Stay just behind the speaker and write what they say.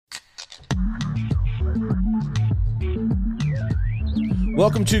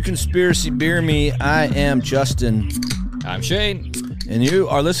Welcome to Conspiracy Beer Me. I am Justin. I'm Shane. And you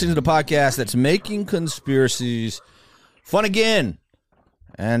are listening to the podcast that's making conspiracies fun again.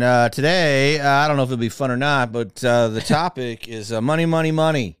 And today, I don't know if it'll be fun or not, but the topic is money, money,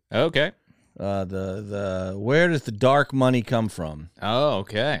 money. Okay. Where does the dark money come from? Oh,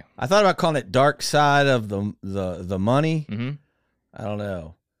 okay. I thought about calling it dark side of the money. Mm-hmm. I don't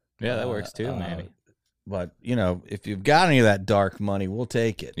know. Yeah, that works too, maybe. But, you know, if you've got any of that dark money, we'll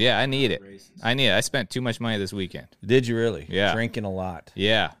take it. Yeah, I need it. I spent too much money this weekend. Did you really? Yeah. Drinking a lot.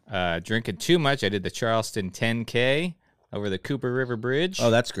 Yeah. Drinking too much. I did the Charleston 10K over the Cooper River Bridge. Oh,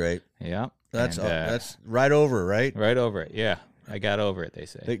 that's great. Yeah. That's right over, right? Right over it, yeah. I got over it, they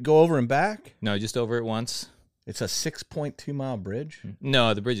say. They go over and back? No, just over it once. It's a 6.2 mile bridge?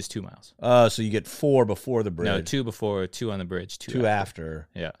 No, the bridge is 2 miles. So you get 4 before the bridge. No, 2 before, 2 on the bridge, 2 after.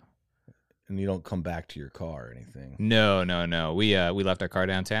 Yeah. And you don't come back to your car or anything. No. We left our car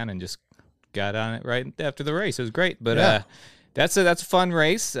downtown and just got on it right after the race. It was great, but yeah. That's a fun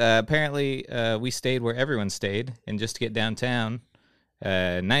race. Apparently, we stayed where everyone stayed, and just to get downtown,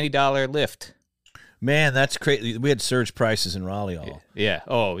 $90 lift. Man, that's crazy. We had surge prices in Raleigh all. Yeah.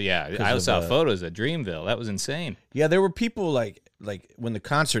 Oh, yeah. I saw photos of Dreamville. That was insane. Yeah, there were people like when the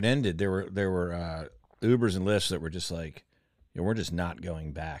concert ended, there were Ubers and Lyfts that were just like, yeah, we're just not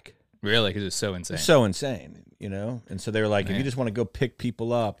going back. Really? Because it's so insane. It's so insane, you know? And so they were like, Man. if you just want to go pick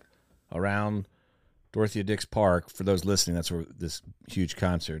people up around Dorothea Dix Park, for those listening, that's where this huge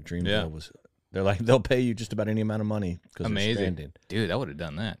concert, Dreamville, was. They're like, they'll pay you just about any amount of money because they're stranded. Dude, I would have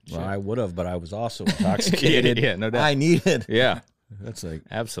done that. Well, I would have, but I was also intoxicated. Yeah, no doubt. I needed. Yeah. That's like.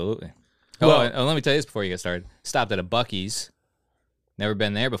 Absolutely. Well, let me tell you this before you get started. Stopped at a Buc-ee's. Never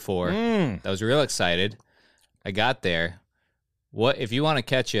been there before. I was real excited. I got there. What if you want to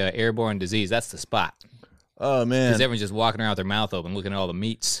catch a airborne disease? That's the spot. Oh man, because everyone's just walking around with their mouth open, looking at all the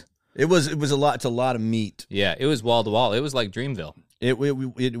meats. It was a lot. It's a lot of meat. Yeah, it was wall to wall. It was like Dreamville. It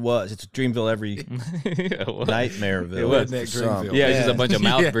was. It's Dreamville every nightmareville. It was Dreamville. Yeah, it's just a bunch of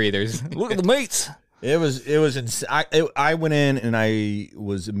mouth breathers. Look at the meats. It was I went in and I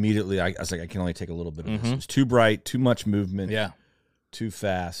was immediately. I was like, I can only take a little bit of this. It was too bright, too much movement. Yeah, too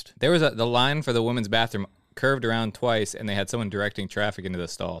fast. There was the line for the women's bathroom curved around twice, and they had someone directing traffic into the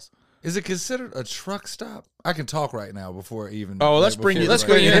stalls. Is it considered a truck stop? I can talk right now before even. Oh, let's bring you. Let's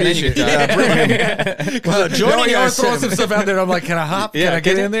bring you in. Joining us, throwing some stuff out there. I'm like, can I hop? Yeah, can I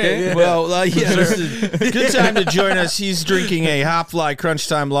get in there? Yeah. Well, this is a good time to join us. He's drinking a Hop Fly Crunch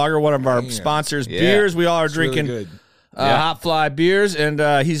Time Lager, one of our sponsors beers. We all are drinking really Hop Fly beers,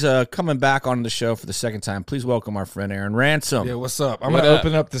 and he's coming back on the show for the second time. Please welcome our friend Aaron Ransom. Yeah, what's up? I'm going to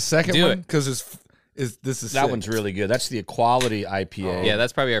open up the second one because this is that one's really good. That's the Equality IPA. Yeah,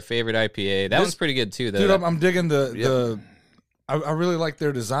 that's probably our favorite IPA. That one's pretty good too, though. Dude, I'm digging the I really like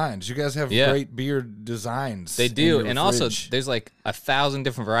their designs. You guys have great beer designs. They do, and also there's like 1,000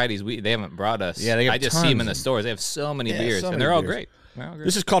 different varieties they haven't brought us. Yeah, I just see them in the stores. They have so many beers, and they're all great.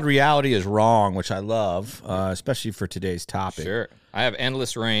 This is called Reality is Wrong, which I love, especially for today's topic. Sure. I have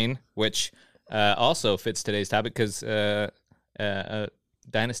Endless Rain, which also fits today's topic because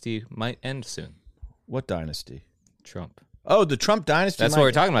Dynasty might end soon. What dynasty? Trump. Oh, the Trump dynasty. That's what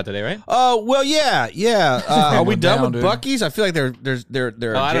we're talking about today, right? Oh well, yeah. Are we done with Buc-ee's? I feel like they're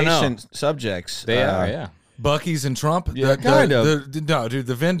adjacent subjects. They are, yeah. Buc-ee's and Trump? Yeah, kind of. No, dude,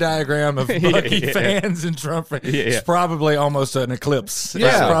 the Venn diagram of Buc-ee fans and Trump fans is probably almost an eclipse. Yeah.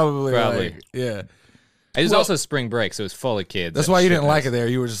 It's probably. It was also spring break, so it was full of kids. That's why you didn't like it there.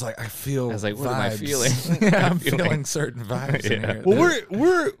 You were just like, I was like, what am I feeling? I'm feeling certain vibes in here.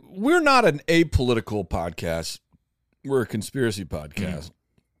 Well, we're not an apolitical podcast. We're a conspiracy podcast.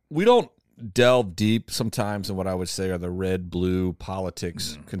 We don't delve deep sometimes in what I would say are the red-blue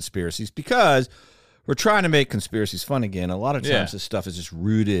politics conspiracies because we're trying to make conspiracies fun again. A lot of times this stuff is just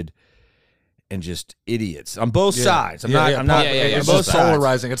rooted in just idiots on both sides. I'm not. It's both just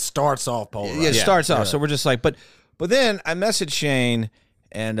polarizing. It starts off polarizing. Yeah, it starts off. So we're just like, but then I messaged Shane,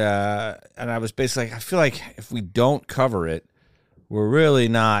 and I was basically like, I feel like if we don't cover it, we're really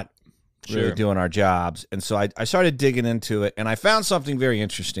not really doing our jobs. And so I started digging into it, and I found something very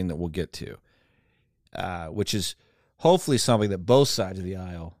interesting that we'll get to, which is hopefully something that both sides of the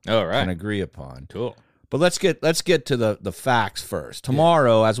aisle can agree upon. Cool. But let's get to the facts first.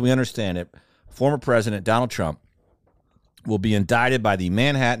 Tomorrow, as we understand it, former President Donald Trump will be indicted by the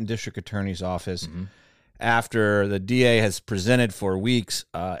Manhattan District Attorney's Office after the DA has presented for weeks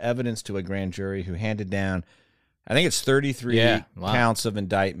evidence to a grand jury who handed down, I think it's 33 counts of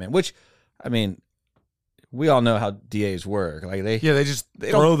indictment, which, I mean, we all know how DAs work. Like they just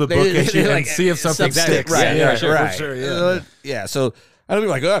throw the book at you and see if something sticks. Right, yeah, right. For sure, yeah. Yeah, so I'd be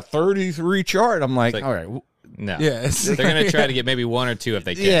like, 33 charge. I'm like, all right. No. Yeah, They're going to try to get maybe 1 or 2 if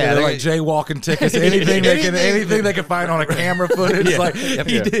they can. Yeah, they're like jaywalking tickets, anything they can find on a camera footage. Like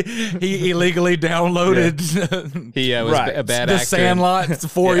he illegally downloaded. He was a bad The actor. Sandlot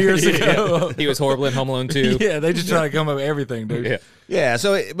 4 years ago. He was horrible in Home Alone 2. Yeah, they just try to come up with everything, dude. Yeah.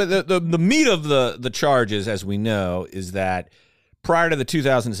 So, but the meat of the charges, as we know, is that prior to the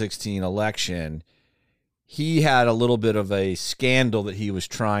 2016 election, he had a little bit of a scandal that he was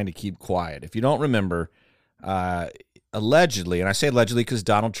trying to keep quiet. If you don't remember, allegedly, and I say allegedly because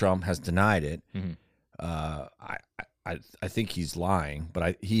Donald Trump has denied it. I think he's lying,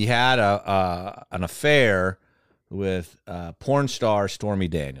 but he had an affair with porn star Stormy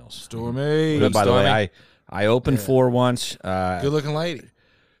Daniels. Stormy. By the way, I opened for once. Good looking lady.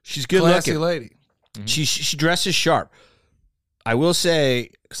 She's good Classy looking. lady. She dresses sharp. I will say,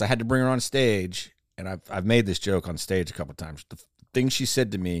 because I had to bring her on stage, and I've made this joke on stage a couple of times. The thing she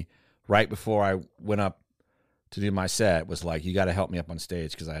said to me right before I went up to do my set was like, "You got to help me up on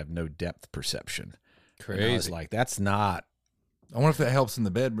stage because I have no depth perception." Crazy. And I was like, "That's not." I wonder if that helps in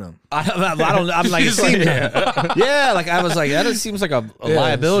the bedroom. I don't. I'm like, it seems, yeah. Like I was like, that seems like a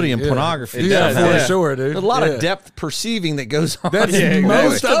liability in pornography. Yeah, for sure, dude. There's a lot of depth perceiving that goes on. That's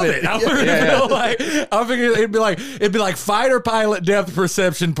most of it. I figured it'd be like fighter pilot depth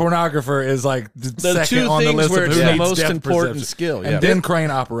perception. Pornographer is like The second two on the things list where of it's who the needs most depth important perception. skill. And then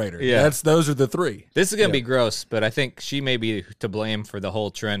crane operator. Yeah. Those are the 3. This is going to be gross, but I think she may be to blame for the whole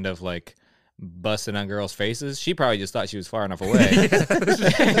trend of like busting on girls' faces. She probably just thought she was far enough away. and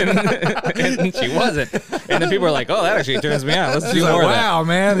she wasn't. And then people were like, "Oh, that actually turns me on. Let's do She's more like, of that." wow,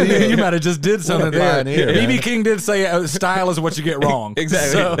 man, you might have just did something there. pioneer, man. BB King did say style is what you get wrong.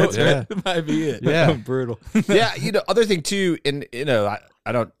 Exactly. So that might be it. Yeah. Brutal. Yeah, other thing too, and I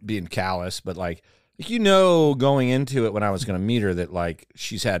don't being callous, but like going into it when I was going to meet her that like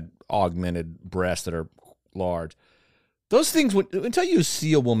she's had augmented breasts that are large. Those things, until you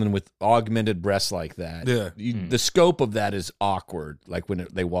see a woman with augmented breasts like that, the scope of that is awkward. Like when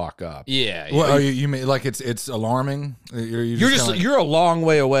they walk up. Yeah. Well, you mean like it's alarming? You're a long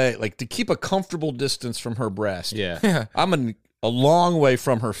way away. Like to keep a comfortable distance from her breast. Yeah. I'm a long way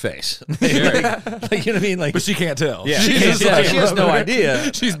from her face. Like, you know what I mean? Like, but she can't tell. Yeah. she has no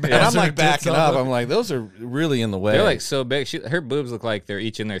idea. She's and I'm like backing up. I'm like, those are really in the way. They're like so big. Her boobs look like they're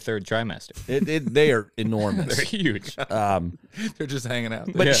each in their 3rd trimester. They are enormous. They're huge. They're just hanging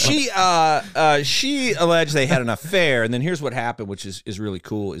out. But she alleged they had an affair, and then here's what happened, which is really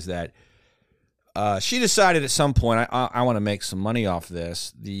cool, is that she decided at some point, I want to make some money off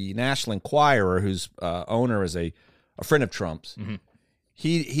this. The National Enquirer, whose owner is a friend of Trump's,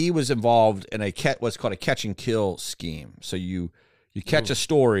 he was involved in what's called a catch and kill scheme. So you catch a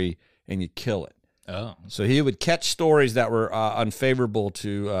story and you kill it. Oh, so he would catch stories that were unfavorable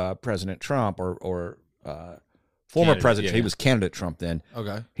to President Trump or former president. He was candidate Trump then.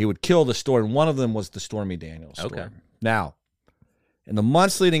 Okay. He would kill the story, and one of them was the Stormy Daniels story. Okay. Now, in the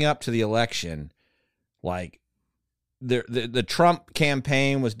months leading up to the election, like the Trump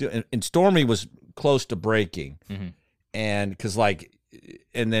campaign was doing, and Stormy was close to breaking. And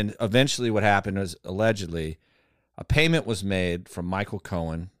and then eventually what happened was allegedly a payment was made from Michael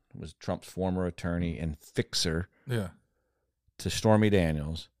Cohen, who was Trump's former attorney and fixer, to Stormy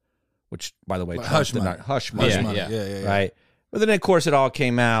Daniels, which, by the way, Like Trump hush did money. not hush money. Yeah. Right. But then, of course, it all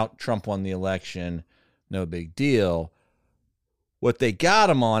came out. Trump won the election. No big deal. What they got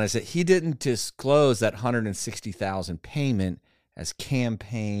him on is that he didn't disclose that $160,000 payment as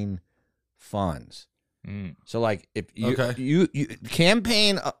campaign funds. So, like, if you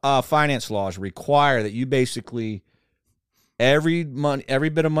campaign finance laws require that you basically every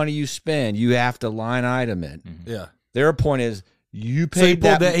bit of money you spend, you have to line item it. Yeah. Their point is you paid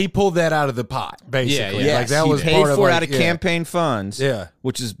he pulled that out of the pot, basically. Yeah, Like that he was paid part of for it like, out of campaign funds. Yeah.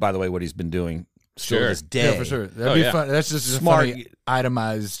 Which is, by the way, what he's been doing still to this Yeah, day. for sure. That'd be fun. That's just Smart. a funny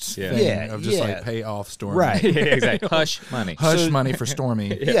itemized thing of just like pay off Stormy. Right. Exactly. Hush money. Hush money for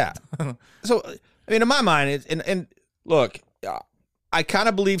Stormy. Yeah. So, I mean, in my mind, and look, I kind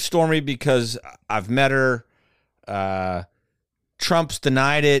of believe Stormy because I've met her. Trump's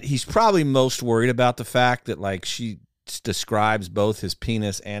denied it. He's probably most worried about the fact that, like, she describes both his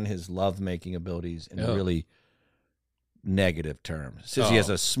penis and his lovemaking abilities in really negative terms. Says he has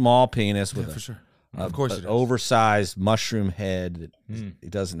a small penis with for sure. of course an oversized mushroom head that he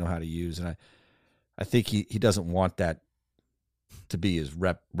doesn't know how to use. And I think he doesn't want that to be his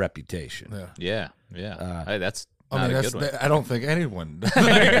reputation. Yeah. Hey, I mean, Not a good one. I don't think anyone.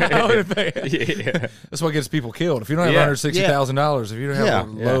 Yeah. That's what gets people killed. If you don't have Yeah. $160,000, if you don't have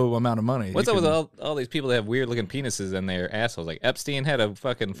a low amount of money, What's you up can- with all these people that have weird looking penises and they're assholes? Like Epstein had a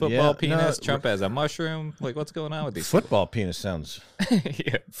fucking football penis. Trump has a mushroom. Like, what's going on with these Football penis sounds.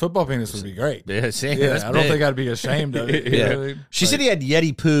 yeah. football penis would be great? Yeah, see, Yeah, that's I don't big. think I'd be ashamed of it. Yeah. Really. She said he had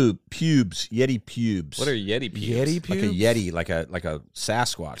Yeti pubes. Yeti pubes. What are Yeti pubes? Yeti pubes? like a Yeti, like a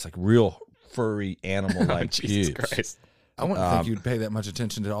Sasquatch, like real furry animal like Jesus pubes. Christ. I wouldn't think you'd pay that much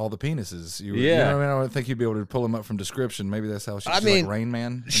attention to all the penises. You Yeah. know what I mean? I would think you'd be able to pull them up from description. Maybe that's how she's mean, like Rain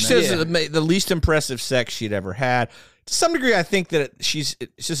Man. She And says the least impressive sex she'd ever had. To some degree, I think that this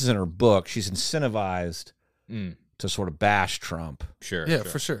is in her book. She's incentivized to sort of bash Trump. Sure. yeah, sure.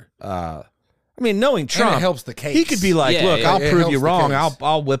 for sure. I mean, knowing Trump, and it helps the case. he could be like, Yeah, "Look, yeah, I'll it prove helps you the wrong. case.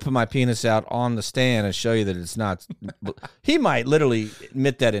 I'll whip my penis out on the stand and show you that it's not." He might literally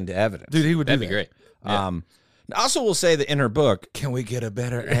admit that into evidence. Dude, he would do That'd be that. great. Yeah. I also will say that in her book, Can we get a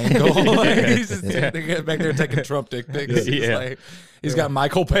better angle? He's just back there taking Trump dick pics. He's Yeah. like, he's got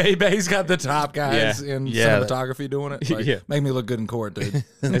Michael Bay. He's got the top guys in Yeah. cinematography doing it. Like, Yeah. Make me look good in court, dude.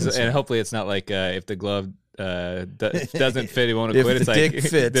 And hopefully it's not like if the glove doesn't fit, he won't If quit. It's the like dick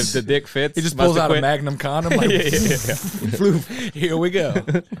fits. the dick fits. He just must pulls have out a quit. Magnum condom. Like, here we go.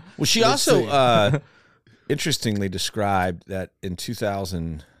 well, she also interestingly described that in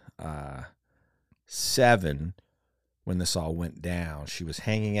 2007, when this all went down, she was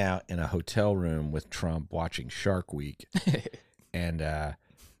hanging out in a hotel room with Trump watching Shark Week, and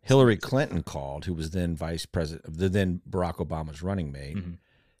Hillary Clinton called, who was then vice president, then Barack Obama's running mate,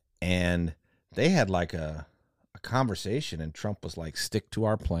 and they had like a conversation, and Trump was like, "Stick to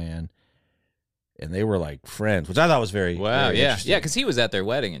our plan." And they were like friends, which I thought was very Wow, very yeah, interesting. yeah, because he was at their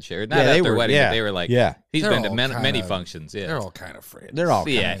wedding and shit. Not Yeah, at they their were- wedding, yeah, but they were like, yeah. he's They're been to all many kinda- functions. Yeah, They're all kind of friends. They're all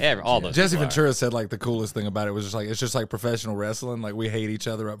yeah, kind of all friends, those. Jesse people are. Ventura said like the coolest thing about it was just like it's just like professional wrestling. Like we hate each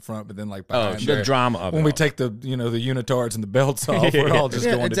other up front, but then like behind the there, drama of when it we all. take the the unitards and the belts off, we're all just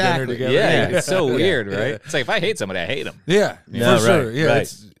Yeah, going exactly. to dinner together. Yeah, it's so Yeah. weird, right? Yeah. It's like if I hate somebody, I hate them. Yeah, No, for right, sure. Yeah, right.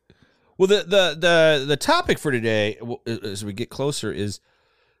 it's, Well, the topic for today, as we get closer, is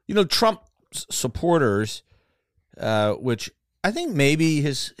Trump supporters, which I think maybe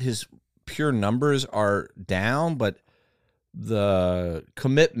his pure numbers are down, but the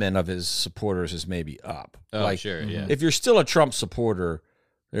commitment of his supporters is maybe up. Oh, sure, yeah. If you're still a Trump supporter,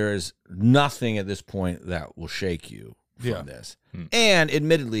 there is nothing at this point that will shake you from this. And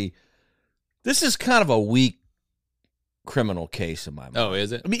admittedly, this is kind of a weak criminal case in my mind. Oh,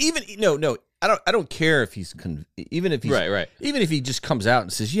 is it? I mean, even no, I don't care if he's even if he's Right. even if he just comes out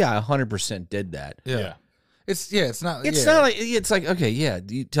and says, "Yeah, I 100% did that." yeah. It's not. It's yeah. not like it's like, okay, yeah,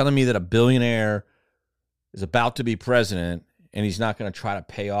 you telling me that a billionaire is about to be president and he's not going to try to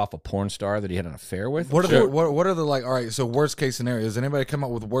pay off a porn star that he had an affair with? What are what are the like? All right, so worst case scenarios. Does anybody come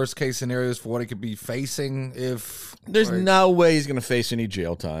up with worst case scenarios for what he could be facing if There's like, no way he's going to face any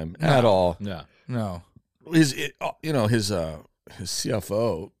jail time at all. No. no? His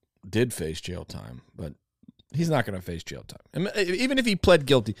CFO did face jail time, but he's not going to face jail time. Even if he pled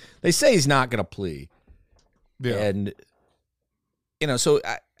guilty, they say he's not going to plea. Yeah, And so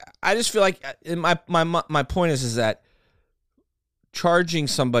I just feel like my point is that charging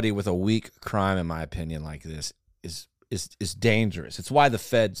somebody with a weak crime, in my opinion, like this is dangerous. It's why the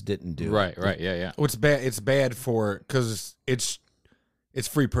feds didn't do it. Right. Yeah. Well, it's bad for because it's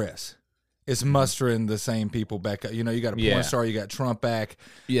free press. It's mustering the same people back up. You got a porn Yeah. star. You got Trump back.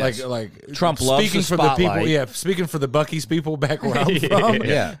 Yes. Like Trump loves speaking the for the people. spotlight. Yeah, speaking for the Buc-ee's people back where I'm from.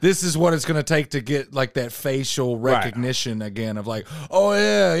 Yeah. This is what it's going to take to get like that facial recognition again of like, oh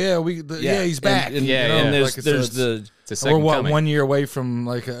yeah, he's back. And, Yeah, and yeah. there's Like, there's so the It's a second we're coming. 1 year away from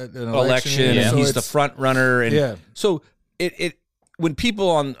like an election, Yeah. and So he's the it's- front runner. And Yeah. so it when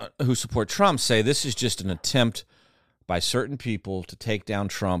people who support Trump say this is just an attempt by certain people to take down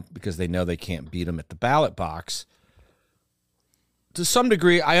Trump because they know they can't beat him at the ballot box. To some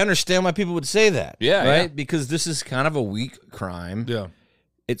degree, I understand why people would say that. Yeah, right. yeah. Because this is kind of a weak crime. Yeah.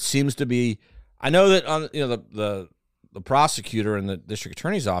 It seems to be. I know that on the prosecutor and the district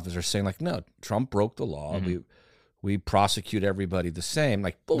attorney's office are saying like, no, Trump broke the law. We prosecute everybody the same.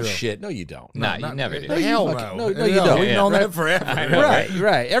 Like bullshit. No, you don't. Nah, you never do. Hell fucking- no. no, you don't. We've Yeah, known right. that forever.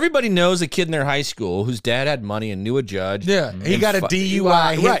 Right. Everybody knows a kid in their high school whose dad had money and knew a judge. Yeah, he got a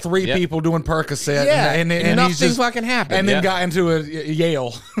DUI, hit Right. 3 Yep. people doing Percocet, Yeah, and and nothing he's just, fucking happened. and then Yeah. got into a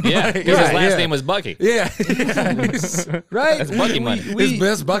Yale. Yeah, Like, because his last yeah. name was Bucky. Yeah, Right? That's Bucky money. his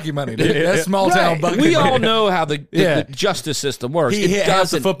best Bucky money, dude. That's small town Right. Bucky. We money. all know how the Yeah. justice system works. He It hit half the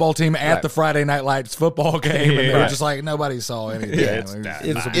doesn't. football team at Right. the Friday Night Lights football game, and they were Right. just like nobody saw anything. Yeah, it's Like, not-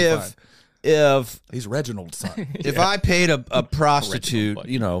 this will be fine. if He's Reginald's son. if I paid a prostitute,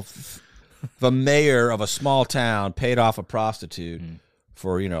 if a mayor of a small town paid off a prostitute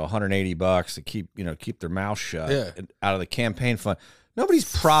for $180 to keep their mouth shut out of the campaign fund, nobody's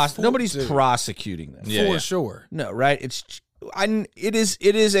prosecuting them For sure. No, right? It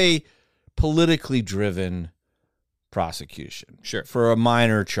is a politically driven prosecution, Sure, for a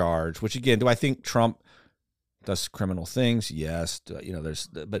minor charge. Which again, do I think Trump does criminal things? Yes,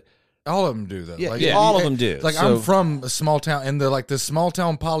 but. All of them do, though. Yeah, all of them do. Like, so, I'm from a small town, and the small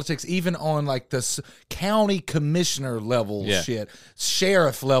town politics, even on like the county commissioner level shit,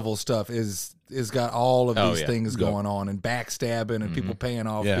 sheriff level stuff is got all of these things going on, and backstabbing and people paying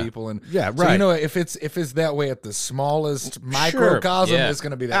off people, and so, if it's that way at the smallest microcosm, it's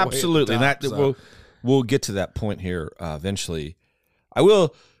going to be that absolutely. way. Absolutely, and we'll get to that point here eventually. I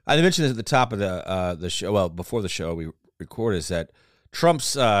mentioned this at the top of the show. Well, before the show we record, is that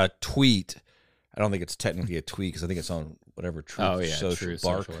Trump's tweet, I don't think it's technically a tweet because I think it's on whatever Truth Social.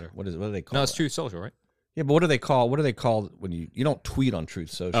 What do they call it? No, it's Truth Social, right? Yeah, but what do they call when you don't tweet on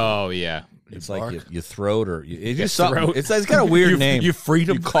Truth Social? Oh, yeah. It's like you throat or it's got a weird name. You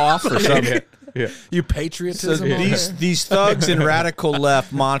freedom, you cough or something. You patriotism. So these thugs and radical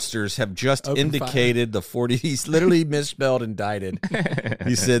left monsters have just indicated the 40. He's literally misspelled indicted.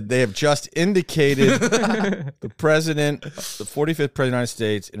 He said they have just indicated the president, the 45th president of the United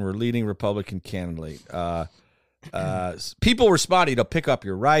States, and we're leading Republican candidate. People responding to pick up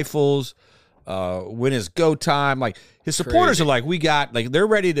your rifles. When is go time? Like his supporters are like, they're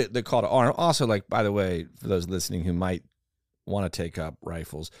ready to call to arms. Also, like, by the way, for those listening who might want to take up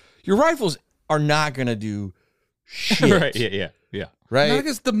rifles, your rifles are not going to do shit. Right? Yeah. Right? Not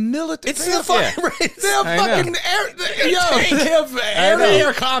against the military. It's the fucking right. They have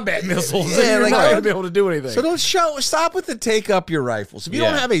air combat missiles. Yeah, You're not going to be able to do anything. So stop with the take up your rifles. If you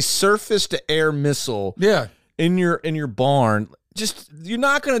don't have a surface to air missile, in your barn. You're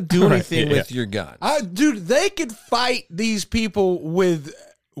not going to do anything with your guns. Dude, they could fight these people with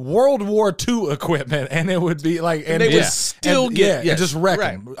World War II equipment, and it would be like, and they would still get just wreck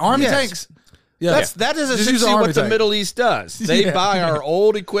them. Army tanks. Yeah, that is essentially what the Middle East does. They buy our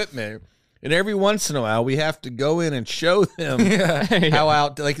old equipment, and every once in a while we have to go in and show them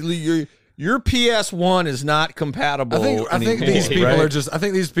how your PS1 is not compatible. I think these people are just. I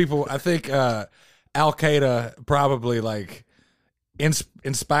think these people. I think Al Qaeda probably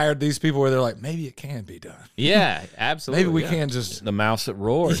inspired these people where they're like, maybe it can be done. Yeah, absolutely. Maybe we can just the mouse that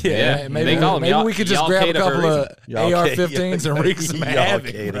roared. Yeah, maybe we could just grab a couple of AR-15s and wreak some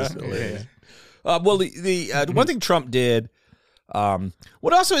havoc. Well, the one thing Trump did,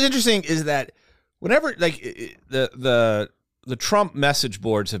 what also is interesting is that whenever the Trump message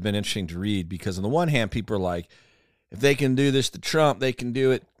boards have been interesting to read because on the one hand, people are like, if they can do this to Trump, they can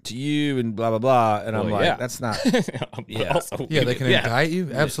do it to you and blah, blah, blah. And I'm like, that's not. They can indict you?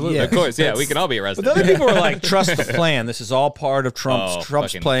 Absolutely. Of course, we can all be arrested. But other people are like, trust the plan. This is all part of Trump's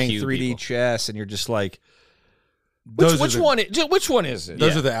playing 3D people. Chess. And you're just like, which one is it?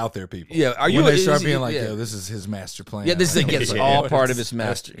 Those are the out there people. Yeah. When they start being like, yo, this is his master plan. Yeah, this is all part of his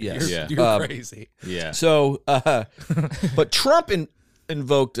master. Yes. You're crazy. Yeah. So, but Trump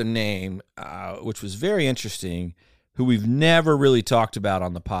invoked a name, which was very interesting, who we've never really talked about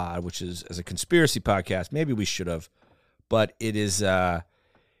on the pod, which is as a conspiracy podcast. Maybe we should have, but it is.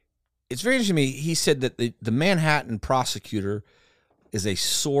 It's very interesting to me. He said that the Manhattan prosecutor is a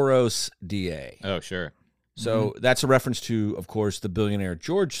Soros DA. Oh, sure. So that's a reference to, of course, the billionaire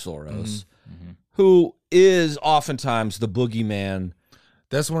George Soros, who is oftentimes the boogeyman.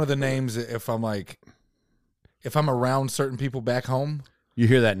 That's one of the names. If I'm around certain people back home. You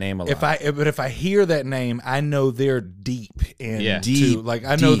hear that name a lot. If I hear that name, I know they're deep into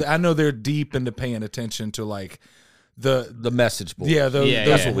I know they're deep into paying attention to the message board. Yeah,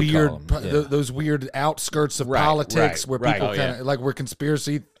 those weird outskirts of politics where people kind of where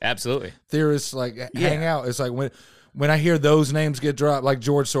conspiracy theorists hang out. It's like when I hear those names get dropped, like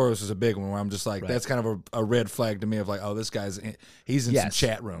George Soros is a big one where I'm just like, that's kind of a red flag to me of like, oh, this guy's he's in some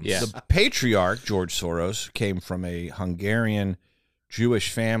chat rooms. Yeah. The patriarch George Soros came from a Hungarian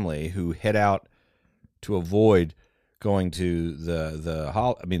Jewish family who head out to avoid going to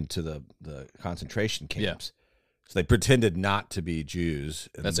the concentration camps. So they pretended not to be Jews.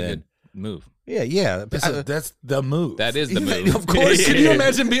 And that's a good move. Yeah. That's the move. That is the move. Of course. Can you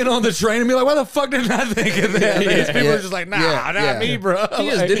imagine being on the train and be like, why the fuck didn't I think of that? These people are just like, not me, bro. He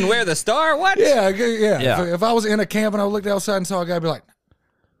just didn't wear the star? What? Yeah. If I was in a camp and I looked outside and saw a guy, I'd be like,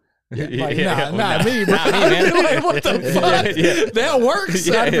 not me, bro. Not me, man. Like, what the fuck? That works.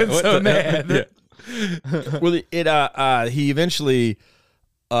 I've been so mad. Well, he eventually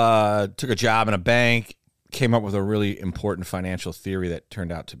took a job in a bank, came up with a really important financial theory that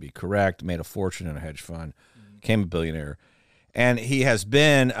turned out to be correct, made a fortune in a hedge fund, became a billionaire. And he has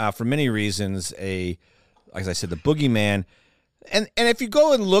been, for many reasons, like I said, the boogeyman. And if you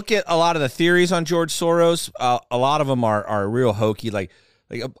go and look at a lot of the theories on George Soros, a lot of them are real hokey. Like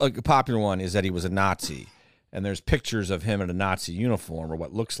a popular one is that he was a Nazi. And there's pictures of him in a Nazi uniform or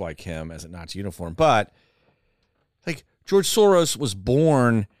what looks like him as a Nazi uniform. But like George Soros was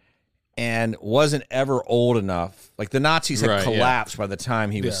born and wasn't ever old enough. Like the Nazis had collapsed by the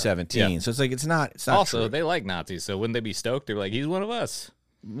time he was 17. So it's like it's not also, true. they like Nazis, so wouldn't they be stoked? They're like, he's one of us.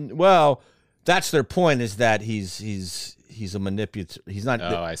 Well, that's their point, is that he's a manipulator. He's not.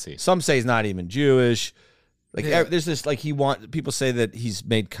 Oh, I see. Some say he's not even Jewish. Like there's this, like people say that he's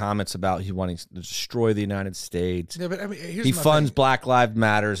made comments about he wanting to destroy the United States. Yeah, but I mean, he funds Black Lives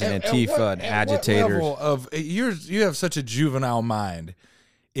Matters and Antifa and agitators. What level of you have such a juvenile mind.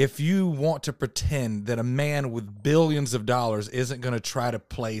 If you want to pretend that a man with billions of dollars isn't going to try to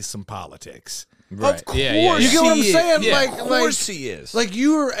play some politics. Right. Of course, you get what I'm saying? Yeah, like, of course he is. Like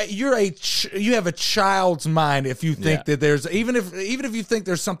you have a child's mind if you think that there's even if you think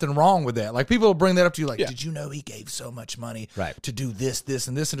there's something wrong with that. Like people will bring that up to you, like, did you know he gave so much money to do this,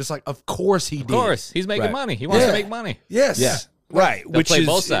 and this, and it's like, of course he did. Of course, he's making money. He wants to make money. Yes. Yeah. Right. They'll play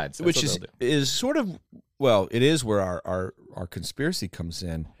both sides. Which is sort of, well, it is where our conspiracy comes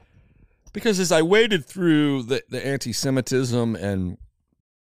in. Because as I waded through the anti-Semitism and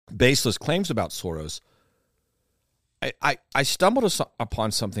baseless claims about Soros, I stumbled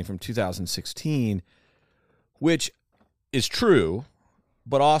upon something from 2016, which is true,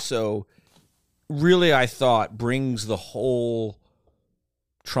 but also really, I thought, brings the whole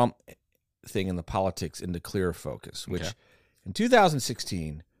Trump thing in the politics into clearer focus, which in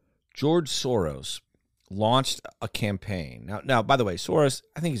 2016, George Soros launched a campaign. Now, by the way, Soros,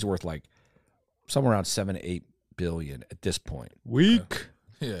 I think he's worth like somewhere around $7 to $8 billion at this point. Weak.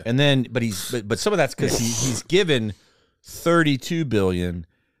 Yeah. And then, but some of that's because he's given $32 billion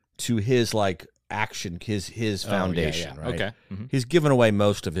to his like action, his foundation, right? Okay. Mm-hmm. He's given away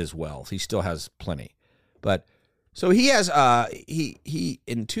most of his wealth. He still has plenty, but so he has. He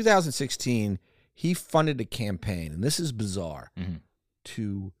in 2016 he funded a campaign, and this is bizarre,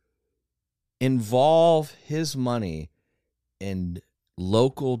 to involve his money in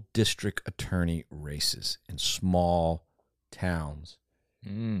local district attorney races in small towns.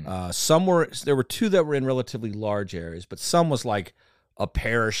 There were two that were in relatively large areas, but some was like a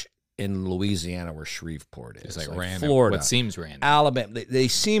parish in Louisiana where Shreveport is. It's like random. Florida. What seems random. Alabama. They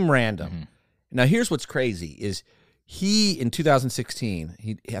seem random. Now, here's what's crazy is he, in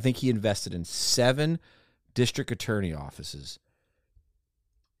 2016, I think he invested in 7 district attorney offices.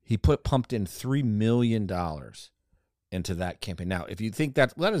 He pumped in $3 million into that campaign. Now, if you think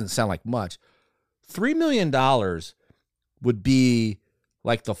that doesn't sound like much, $3 million would be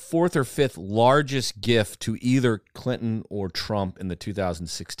like the 4th or 5th largest gift to either Clinton or Trump in the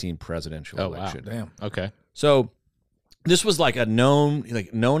 2016 presidential election. Wow. Damn. Okay. So this was like a known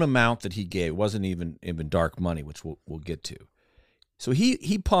amount that he gave. It wasn't even dark money, which we'll get to. So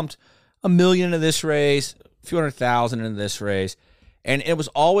he pumped $1 million into this race, a few $100,000 into this race, and it was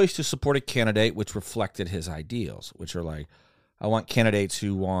always to support a candidate which reflected his ideals, which are like, I want candidates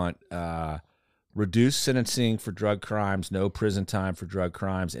who want reduced sentencing for drug crimes, no prison time for drug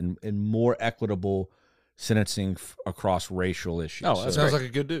crimes, and more equitable sentencing across racial issues. Oh, that sounds like a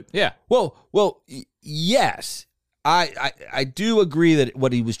good dude. Yeah. Well, yes, I do agree that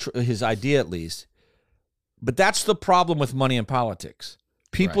what he was his idea at least, but that's the problem with money in politics.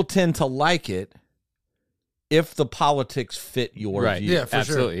 People tend to like it if the politics fit your view. Yeah, for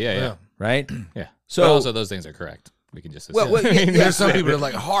absolutely. Sure. Yeah. Right? Yeah. So but also, those things are correct. We can just assume. well, There's some people that are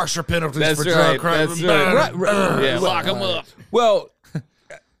like harsher penalties for drug crimes. That's right. Yeah, lock them up. Well,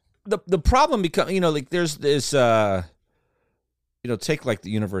 the problem becomes, like there's this, take like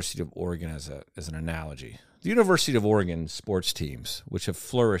the University of Oregon as an analogy. The University of Oregon sports teams, which have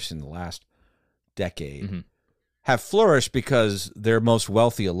flourished in the last decade, have flourished because their most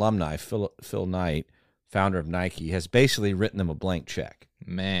wealthy alumni, Phil Knight, founder of Nike, has basically written them a blank check.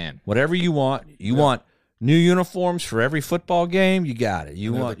 Man. Whatever you want. You want new uniforms for every football game, you got it.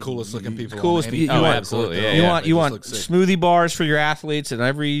 You want the coolest looking people. Absolutely. You want smoothie bars for your athletes, and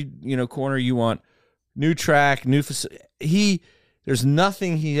every corner you want new track, new facility. There's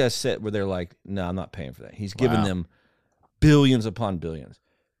nothing he has said where they're like, no, I'm not paying for that. He's given them billions upon billions.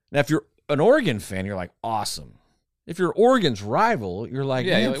 Now, if you're an Oregon fan, you're like, awesome. If you're Oregon's rival, you're like,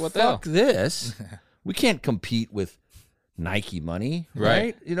 man, what fuck this. We can't compete with Nike money,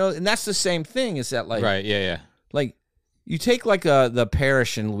 right? And that's the same thing. Is that like, right? Yeah. Like, you take like the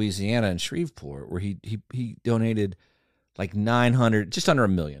parish in Louisiana in Shreveport where he donated like 900, just under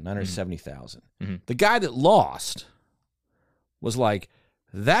 $1 million, 970,000. Mm-hmm. The guy that lost was like,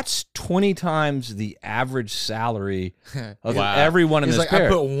 that's 20 times the average salary of everyone in He's this like, parish.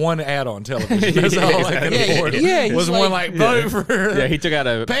 I put one ad on television. That's all I can afford. Yeah, was one like, vote for Yeah, he took out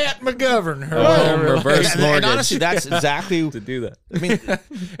a Pat McGovern. Or reverse whatever. and mortgage. honestly, that's exactly. to do that. I mean,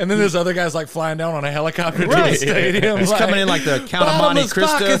 And then there's other guys like flying down on a helicopter to the Right. stadium. he's like, coming in like the Count of Monte bottomless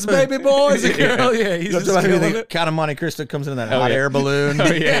Cristo. pockets, baby boys and girls. Yeah, he's just killing the it. Count of Monte Cristo comes in that hot yeah. air balloon.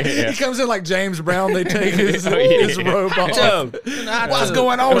 He comes in like James Brown. They take his robe off. What's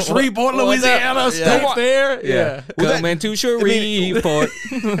going on, Shreveport, Louisiana? State Fair? Yeah. Coming to Shreveport.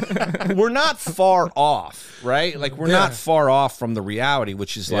 We're not far off, right? Like we're not far off from the reality,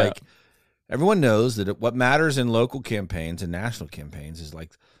 which is like everyone knows that what matters in local campaigns and national campaigns is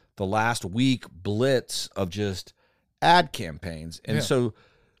like the last week blitz of just ad campaigns. And so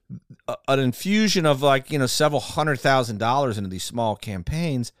an infusion of like, several $100,000 into these small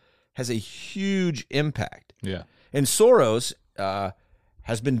campaigns has a huge impact. Yeah. And Soros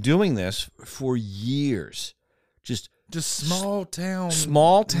has been doing this for years. Just small town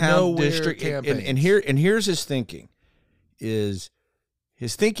nowhere district campaigns. and here's his thinking is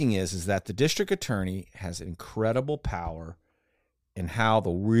that the district attorney has incredible power in how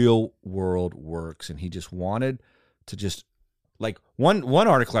the real world works, and he just wanted to just like one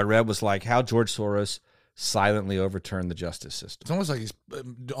article I read was like how George Soros silently overturned the justice system. It's almost like he's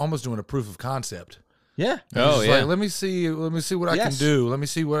almost doing a proof of concept. Yeah. Oh, He's yeah. like, let me see what I can do. Let me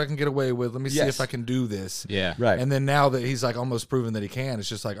see what I can get away with. Let me see if I can do this. Yeah. Right. And then now that he's like almost proven that he can, it's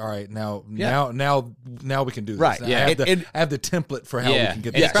just like, all right, now we can do this. Right. Now Yeah. I have the template for how we can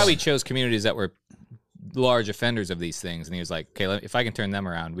get And this. he probably chose communities that were large offenders of these things, and he was like, okay, if I can turn them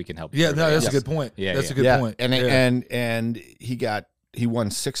around, we can help. Yeah, no, that's everybody a else. good point. Yeah, that's yeah. a good point. And he won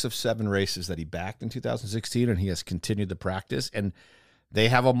 6 of 7 races that he backed in 2016, and he has continued the practice. And they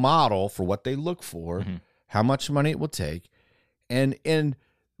have a model for what they look for, how much money it will take, and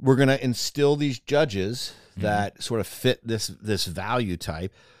we're going to instill these judges that sort of fit this value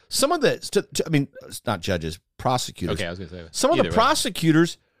type. Some of the, I mean, it's not judges, prosecutors. Okay, I was going to say Some of the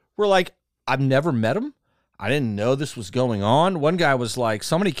prosecutors were like, I've never met him. I didn't know this was going on. One guy was like,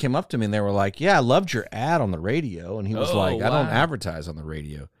 somebody came up to me and they were like, yeah, I loved your ad on the radio. And he was like, I don't advertise on the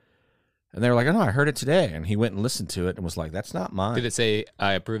radio. And they were like, oh, no, I heard it today. And he went and listened to it and was like, that's not mine. Did it say,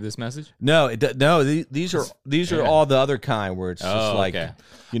 I approve this message? No, these are all the other kind where it's just like,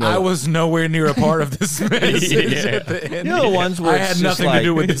 I was nowhere near a part of this message at the end. You know the ones where I it's had just nothing like- to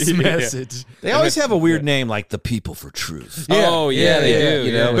do with this message. They always have a weird name like the People for Truth. Oh, yeah, they do.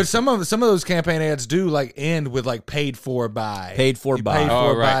 You know, But some of those campaign ads do like end with like paid for by. Paid for You by. Paid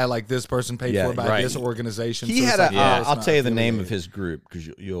Oh, for right. by like this person paid Yeah, for by right. this organization. He So had it's like, a. it's I'll not tell you the name of affiliated. his group because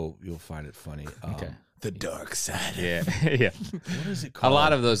you'll find it funny. Okay. The dark side. Yeah, yeah. What is it A called?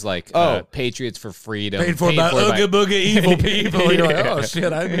 lot of those like Patriots for Freedom. Paid for by Ooga Booga evil people. You're like, oh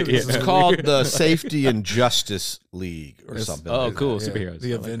shit, I knew this. It's was called weird. the Safety and Justice League or something. Oh, like cool. that. Superheroes.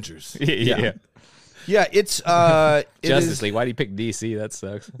 The Avengers. Yeah. Yeah, it's it Justice is League. Why do you pick DC? That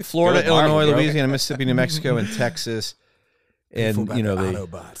sucks. Florida, Go with Marvel, Illinois, bro. Louisiana, Mississippi, New Mexico, and Texas. And Full you know back the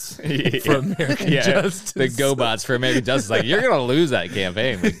Autobots for American Yeah, justice. the GoBots for American Justice. Like, you're going to lose that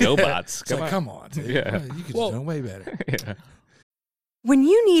campaign with GoBots. It's like, come on, dude. Yeah. You could do way better. When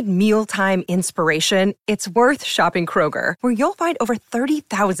you need mealtime inspiration, it's worth shopping Kroger, where you'll find over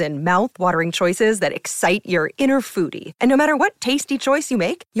 30,000 mouth-watering choices that excite your inner foodie. And no matter what tasty choice you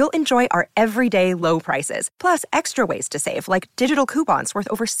make, you'll enjoy our everyday low prices, plus extra ways to save, like digital coupons worth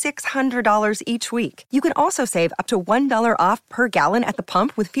over $600 each week. You can also save up to $1 off per gallon at the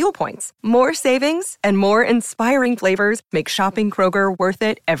pump with fuel points. More savings and more inspiring flavors make shopping Kroger worth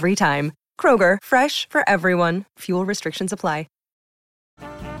it every time. Kroger, fresh for everyone. Fuel restrictions apply.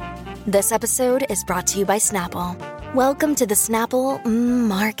 This episode is brought to you by Snapple. Welcome to the Snapple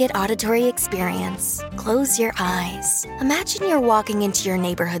Market Auditory Experience. Close your eyes. Imagine you're walking into your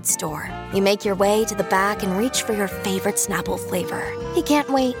neighborhood store. You make your way to the back and reach for your favorite Snapple flavor. You can't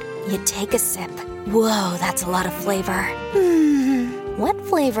wait. You take a sip. Whoa, that's a lot of flavor. What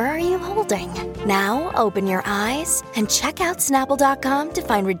flavor are you holding? Now open your eyes and check out Snapple.com to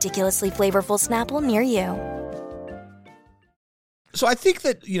find ridiculously flavorful Snapple near you. So I think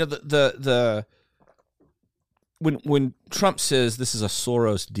that the when Trump says this is a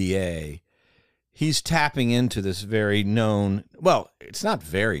Soros DA, he's tapping into this very known. Well, it's not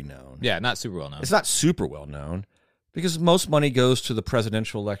very known. Yeah, not super well known. It's not super well known because most money goes to the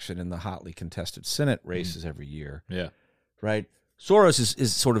presidential election and the hotly contested Senate races every year. Yeah. Right. Soros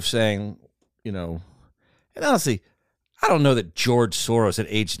is sort of saying, and honestly, I don't know that George Soros at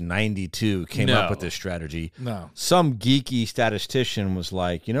age 92 came up with this strategy. No. Some geeky statistician was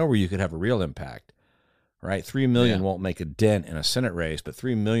like, you know where you could have a real impact, right? 3 million won't make a dent in a Senate race, but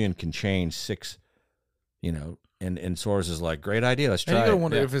 3 million can change 6, and Soros is like, great idea, let's try it. You gotta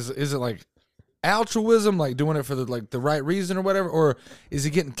wonder if is it like altruism, like doing it for the right reason or whatever, or is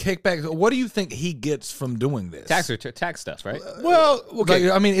he getting kickbacks? What do you think he gets from doing this? Tax stuff, right? Well, okay.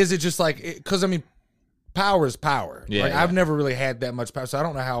 Like, I mean, is it just like, because I mean, power is power. Yeah, like, I've never really had that much power, so I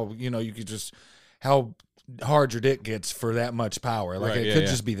don't know how you could just how hard your dick gets for that much power. Like it could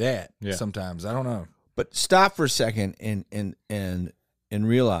just be that sometimes. I don't know. But stop for a second and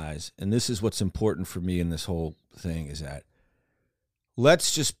realize, and this is what's important for me in this whole thing, is that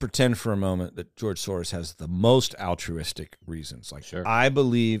let's just pretend for a moment that George Soros has the most altruistic reasons. Like, I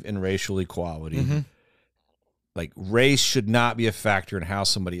believe in racial equality. Mm-hmm. Like, race should not be a factor in how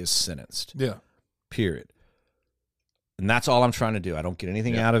somebody is sentenced. Yeah. Period. And that's all I'm trying to do. I don't get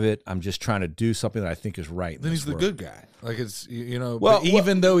anything out of it. I'm just trying to do something that I think is right. Then he's the good guy. Like, it's, but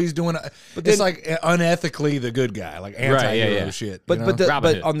even though he's doing it, but it's like unethically the good guy, like anti-hero shit. But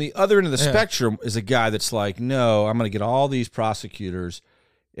on the other end of the spectrum is a guy that's like, no, I'm going to get all these prosecutors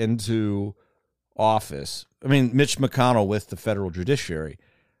into office. I mean, Mitch McConnell with the federal judiciary.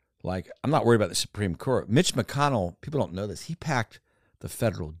 Like, I'm not worried about the Supreme Court. Mitch McConnell, people don't know this, he packed the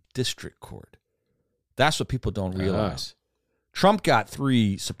federal district court. That's what people don't realize. Trump got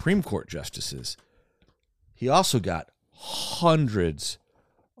 3 Supreme Court justices. He also got hundreds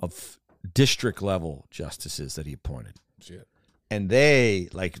of district-level justices that he appointed. Shit. And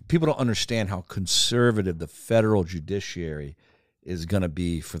people don't understand how conservative the federal judiciary is going to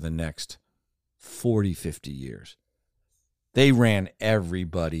be for the next 40, 50 years. They ran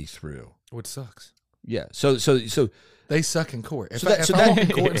everybody through. Which sucks. Yeah. So they suck in court. If I walk in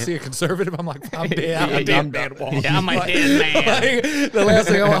court and see a conservative, I'm like, I'm dead. I'm dead man walking. Yeah, I'm a dead man. Like, the last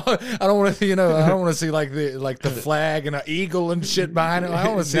thing I don't want to, I don't want to see like the flag and an eagle and shit behind it. I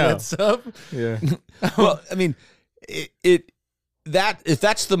don't want to see that stuff. Yeah. Well, I mean, if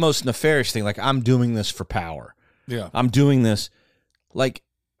that's the most nefarious thing, like, I'm doing this for power. Yeah. I'm doing this. Like,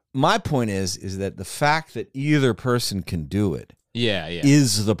 my point is that the fact that either person can do it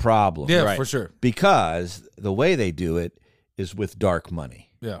is the problem. Yeah, right. For sure. Because the way they do it is with dark money.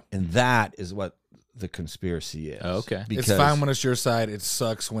 Yeah. And that is what the conspiracy is. Oh, okay. Because it's fine when it's your side. It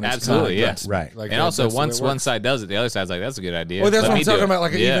sucks when it's absolutely, not. Right. Like, and also, once one side does it, the other side's like, that's a good idea. Well, that's what I'm talking about.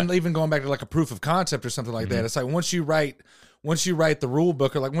 Like, even going back to like a proof of concept or something like that. It's like once you write the rule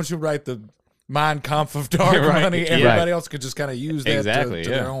book, or like once you write the Mein Kampf of dark money, everybody else could just kind of use that to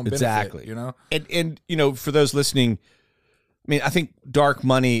their own benefit. Exactly. And for those listening, I mean, I think dark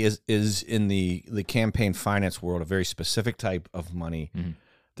money is in the campaign finance world a very specific type of money. Mm-hmm.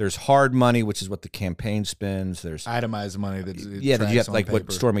 There's hard money, which is what the campaign spends. There's itemized money that like paper.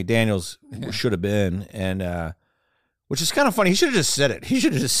 What Stormy Daniels should have been, and which is kind of funny. He should have just said it. He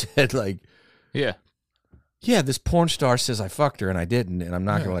should have just said like, this porn star says I fucked her and I didn't, and I'm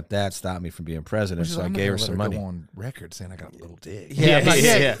not going to let that stop me from being president. So I gave her some money. Go on record saying I got a little dick. Yeah.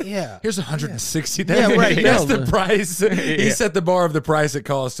 Here's $160. Yeah, right. That's the price. He set the bar of the price it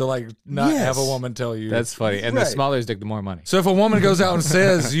costs to like not have a woman tell you. That's funny. And the smaller his dick, the more money. So if a woman goes out and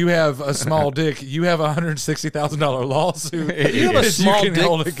says you have a small dick, you have a $160,000 lawsuit. You have a small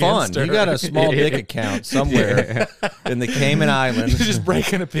dick fund. You got a small dick account somewhere in the Cayman Islands. You're just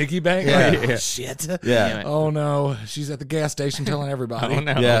breaking a piggy bank. Yeah. Oh, shit. Yeah. Oh no, she's at the gas station telling everybody. Oh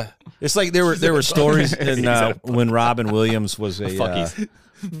no. Yeah, it's like there were stories in when Robin Williams was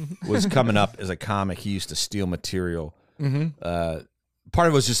was coming up as a comic. He used to steal material. Mm-hmm. Part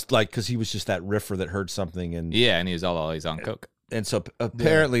of it was just like because he was just that riffer that heard something and and he was always on coke. And so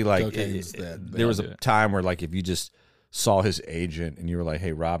apparently, like there was a time where like if you just saw his agent and you were like,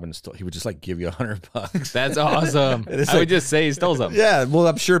 "Hey, Robin," he would just like give you $100. That's awesome. I would just say he stole something. Yeah, well,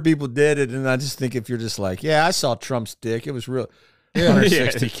 I'm sure people did it, and I just think if you're just like, "Yeah, I saw Trump's dick. It was real."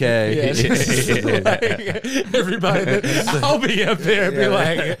 $160K. Everybody, I'll be up there and be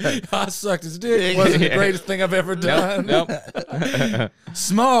like, I sucked his dick. It wasn't the greatest thing I've ever done. Nope.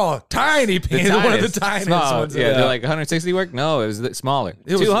 Small, tiny penis. One of the tiniest ones. Yeah, they're like 160 work? No, it was smaller.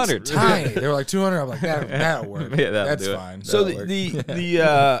 It 200. Was tiny. They were like 200. I'm like, that'll work. Yeah, that's fine. So to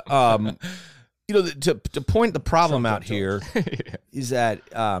point the problem out here is that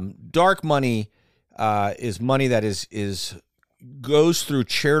dark money is money that is goes through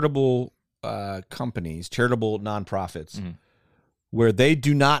charitable companies, charitable nonprofits, where they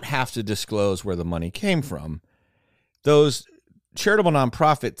do not have to disclose where the money came from. Those charitable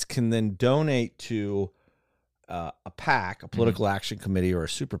nonprofits can then donate to a PAC, a political action committee, or a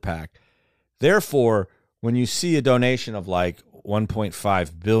super PAC. Therefore, when you see a donation of like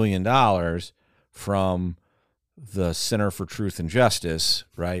 $1.5 billion from the Center for Truth and Justice,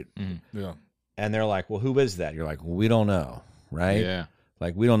 right? Yeah. And they're like, well, who is that? You're like, well, we don't know, right? Yeah.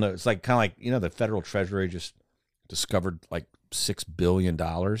 Like, we don't know. It's like kind of like, the Federal Treasury just discovered like $6 billion.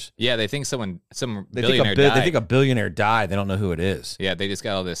 Yeah, they think some They billionaire think died. they think a billionaire died. They don't know who it is. Yeah, they just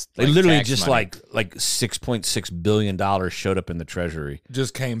got all this. They literally tax just money. like $6.6 billion showed up in the Treasury.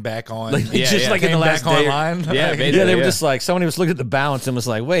 Just came back on. Like, just like in Came the last back day. online. Yeah, basically, Yeah, they were yeah. just like, somebody was looking at the balance and was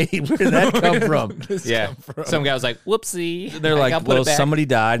like, wait, where did that come from? Yeah, some guy was like, "Whoopsie." They're I like, gotta put well, it back. somebody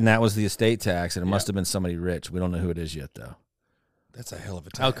died and that was the estate tax, and it must have been somebody rich. We don't know who it is yet, though. That's a hell of a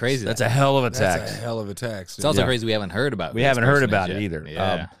tax. How crazy! That's a hell of a tax. That's a hell of a tax. It's also crazy we haven't heard about. We this haven't heard personage about it yet. either.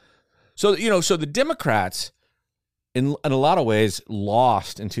 Yeah. So the Democrats, in a lot of ways,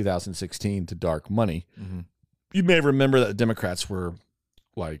 lost in 2016 to dark money. You may remember that the Democrats were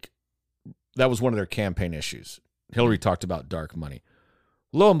like, that was one of their campaign issues. Hillary talked about dark money.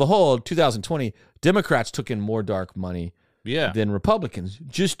 Lo and behold, 2020, Democrats took in more dark money Yeah. than Republicans,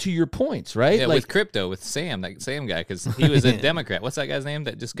 just to your points, right? Yeah, like with crypto, with Sam, that Sam guy, because he was a Democrat. What's that guy's name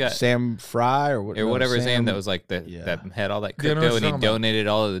that just got Sam Fry or whatever his Sam, name that was like that had all that Yeah, I know crypto what and you're he talking about. donated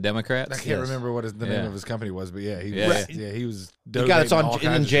all of the Democrats. I can't Yes. remember what the name of his company was, but yeah, he was the guy that's donating all in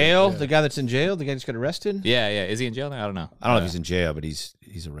kinds of jail. shit, yeah. The guy that's in jail. The guy just got arrested. Yeah, yeah. Is he in jail now? I don't know. I don't know if he's in jail, but he's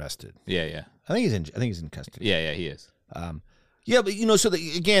arrested. Yeah, yeah, I think he's in custody. yeah. He is. Yeah, but so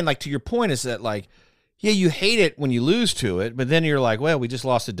again, like to your point is that like, yeah, you hate it when you lose to it, but then you're like, well, we just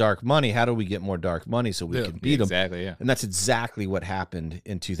lost to dark money. How do we get more dark money so we can beat them? Exactly. Yeah. And that's exactly what happened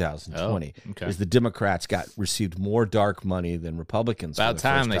in 2020. Oh, okay. Is the Democrats received more dark money than Republicans. About for the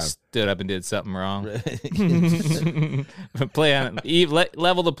time they first stood up and did something wrong. Play on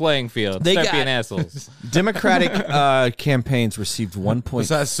level the playing field. They Start got- being assholes. Democratic campaigns received 1.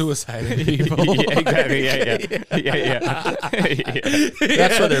 Besides suicide people. Yeah, exactly. Yeah.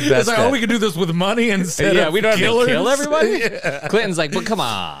 That's what they're best It's like, at. oh, we can do this with money instead Yeah, of we don't have to killers. kill everybody. Yeah. Clinton's like, but come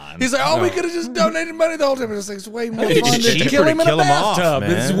on. He's like, oh, we could have just donated money the whole time. It's like, it's way more It's fun to cheaper kill to him in kill a 'em off, bathtub.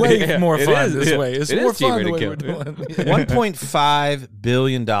 man. It's way Yeah, more it fun is, this yeah. way. It's It more is cheaper fun to the way kill. we're doing it. $1.5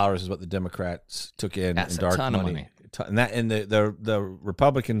 billion is what the Democrats took in That's in a dark ton of money. money. And the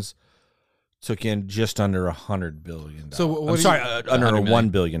Republicans took in just under $100 billion. So what I'm do sorry, you- under $100 million.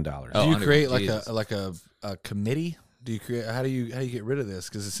 $1 billion. Oh, Do you under- create Jesus. like a committee? Do you create? How do you get rid of this?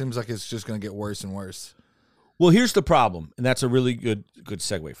 Because it seems like it's just going to get worse and worse. Well, here's the problem, and that's a really good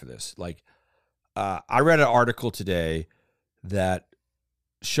segue for this. Like, I read an article today that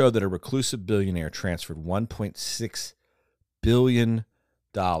showed that a reclusive billionaire transferred $1.6 billion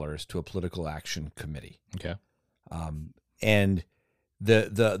to a political action committee. Okay. And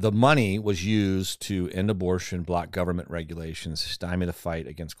the money was used to end abortion, block government regulations, stymie the fight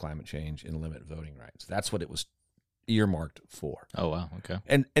against climate change, and limit voting rights. That's what it was earmarked for. Oh wow. Okay.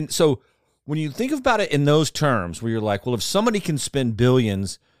 And so when you think about it in those terms, where you're like, well, if somebody can spend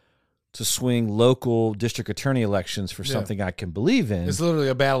billions to swing local district attorney elections for something I can believe in, It's literally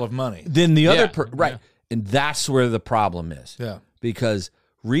a battle of money. then the other Yeah, right, yeah. and that's where the problem is. Yeah. Because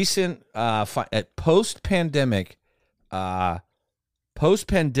recent at post-pandemic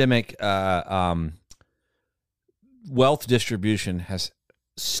wealth distribution has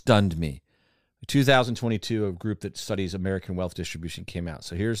stunned me. 2022, a group that studies American wealth distribution came out.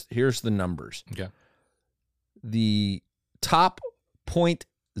 So here's the numbers. Okay. The top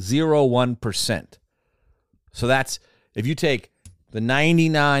 0.01%. So that's if you take the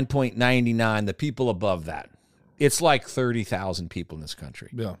 99.99, the people above that, it's like 30,000 people in this country.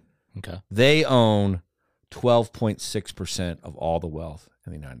 Yeah. Okay. They own 12.6% of all the wealth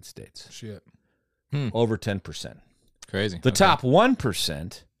in the United States. Shit. Over 10%. Crazy. The top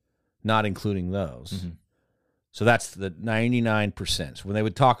 1%, not including those. Mm-hmm. So that's the 99%. So when they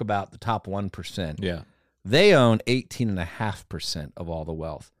would talk about the top 1%, Yeah. they own 18.5% of all the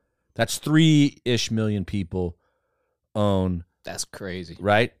wealth. That's 3-ish million people own, That's crazy.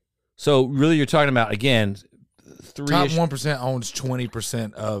 right? So really you're talking about, again, Top 3-ish. 1% owns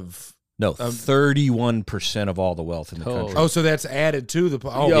 20% of. No, 31% of all the wealth in the country. Oh, so that's added to the.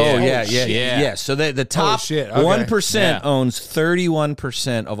 Yeah. So the top shit, okay. 1% Yeah. owns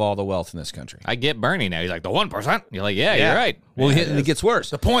 31% of all the wealth in this country. I get Bernie now. He's like, the 1%? You're like, yeah, you're right. Well, and it gets worse.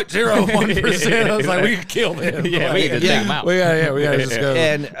 The 0.01%. I was like, we could kill them. Yeah, we can just take him out. We gotta just go.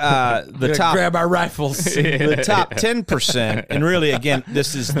 And the top grab our rifles. the top 10%, and really, again,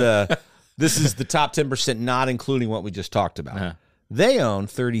 this is the top 10%, not including what we just talked about. Uh-huh. They own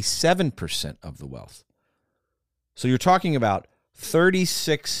 37% of the wealth. So you're talking about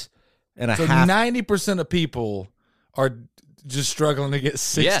 36 and a So half. 90% of people are just struggling to get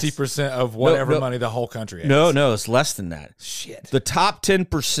 60% of whatever money the whole country has. No, it's less than that. Shit. The top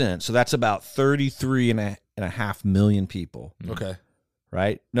 10%, so that's about 33.5 million people. Okay.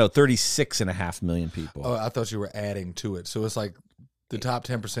 Right? No, 36.5 million people. Oh, I thought you were adding to it. So it's like the top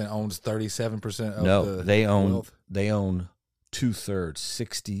 10% owns 37% of the they own wealth? They own 2/3,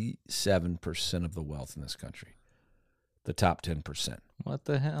 67% of the wealth in this country. The top 10%. What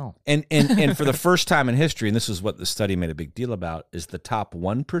the hell? And for the first time in history, and this is what the study made a big deal about, is the top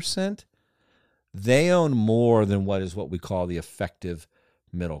 1%, they own more than what we call the effective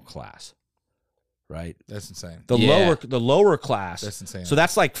middle class. Right? That's insane. The lower class. That's insane. So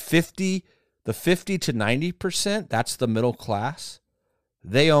that's like 50 to 90%, that's the middle class.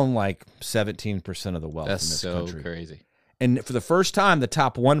 They own like 17% of the wealth in this country. That's so crazy. And for the first time, the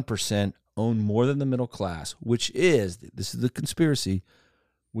top 1% own more than the middle class, which is, this is the conspiracy,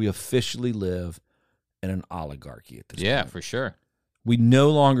 we officially live in an oligarchy at this point. Yeah, for sure. We no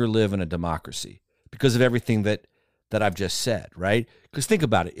longer live in a democracy because of everything that I've just said, right? Because think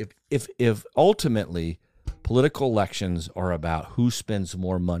about it. If ultimately political elections are about who spends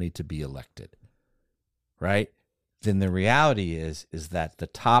more money to be elected, right? Then the reality is that the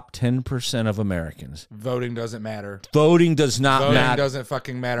top 10% of Americans, voting doesn't matter. Voting does not Voting matter. doesn't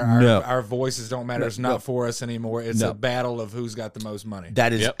fucking matter. Our voices don't matter. It's not for us anymore. It's a battle of who's got the most money.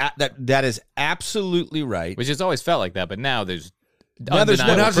 That is that is absolutely right. Which has always felt like that, but now there's not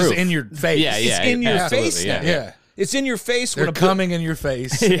just in your face. Yeah, it's in your face. Yeah. It's in your face. They're coming in your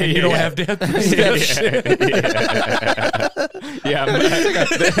face, and you don't have death. Yeah,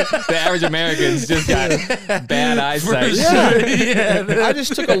 the average American's just got bad eyesight. I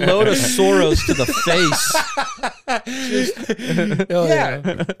just took a load of Soros to the face.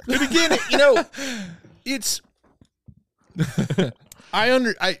 But again, it's.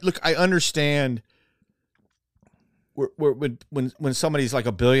 I understand. When somebody's like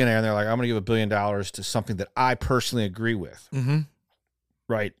a billionaire and they're like, I'm going to give $1 billion to something that I personally agree with,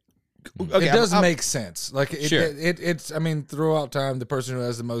 right? Okay, it does make sense. Like it's. I mean, throughout time, the person who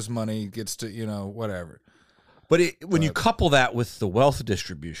has the most money gets to whatever. But when you couple that with the wealth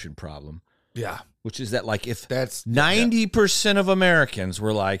distribution problem, which is that like if that's 90% of Americans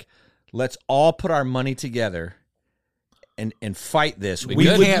were like, let's all put our money together and fight this. We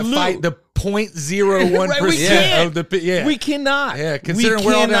can't fight the 0.01% of the we cannot. Yeah, considering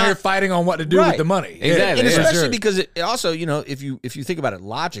we're all down here fighting on what to do with the money. Exactly. And especially because it also, if you think about it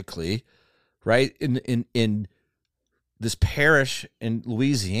logically, right? In this parish in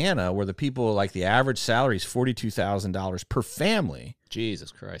Louisiana where the people like the average salary is $42,000 per family.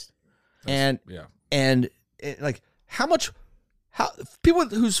 Jesus Christ. And like how people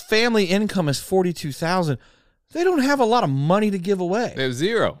whose family income is $42,000, they don't have a lot of money to give away. They have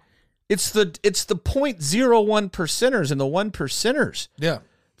zero. It's the 0.01 percenters and the 1%ers. Yeah.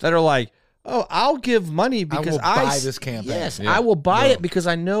 That are like, oh, I'll give money because I will buy this campaign. Yes, I will buy it because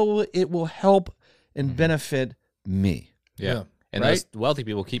I know it will help and benefit me. Yeah. And those wealthy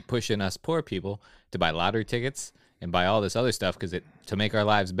people keep pushing us poor people to buy lottery tickets and buy all this other stuff to make our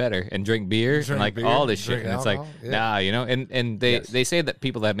lives better and drink beer and all this shit. And it's like, and they say that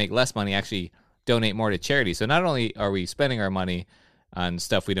people that make less money actually donate more to charity. So not only are we spending our money on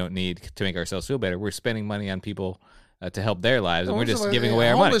stuff we don't need to make ourselves feel better, we're spending money on people to help their lives, and we're just giving away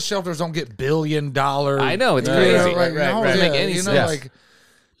our money. Homeless shelters don't get $1 billion. I know, it's crazy. Right. Doesn't make any sense. Like,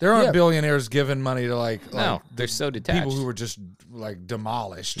 there aren't billionaires giving money to no, they're so detached. People who were just like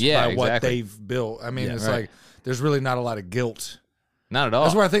demolished by what they've built. I mean, it's like there's really not a lot of guilt. Not at all.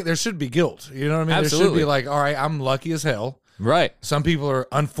 That's where I think there should be guilt. You know what I mean? Absolutely. There should be like, all right, I'm lucky as hell. Right. Some people are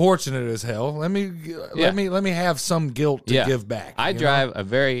unfortunate as hell. Let me have some guilt to give back. I drive a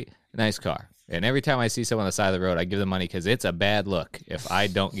very nice car. And every time I see someone on the side of the road, I give them money because it's a bad look if I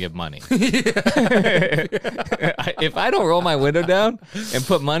don't give money. If I don't roll my window down and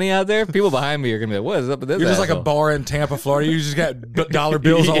put money out there, people behind me are going to be like, what is up with this? You're just asshole? Like a bar in Tampa, Florida. You just got dollar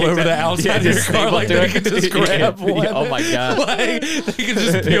bills all over the outside of your car. Like they can just grab one. Oh, my God. Like, they can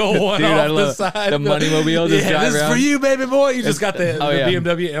just peel one off the side. The money mobile just drive this around. Is for you, baby boy. You just got the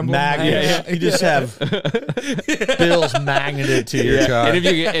BMW emblem. You just have bills magneted to your car.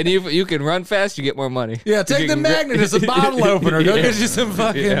 And if you can run fast, you get more money. Yeah, take the magnet as a bottle opener. Go get you some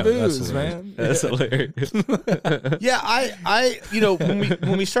fucking booze, man. That's hilarious. Yeah, I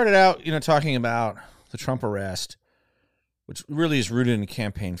when we started out, talking about the Trump arrest, which really is rooted in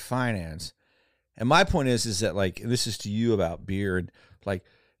campaign finance, and my point is that like this is to you about beer and like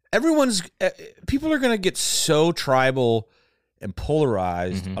people are going to get so tribal and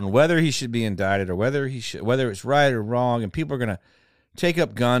polarized on whether he should be indicted or whether it's right or wrong, and people are going to take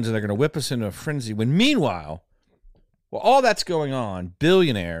up guns and they're going to whip us into a frenzy. When meanwhile, Well, all that's going on.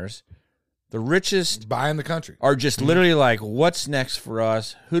 Billionaires, the richest, buying the country, are just literally like, what's next for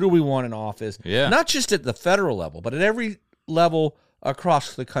us? Who do we want in office? Yeah. Not just at the federal level, but at every level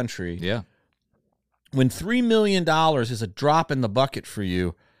across the country. Yeah. When $3 million is a drop in the bucket for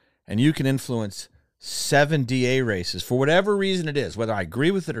you, and you can influence 7 DA races for whatever reason it is, whether I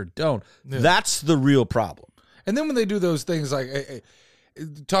agree with it or don't, that's the real problem. And then when they do those things like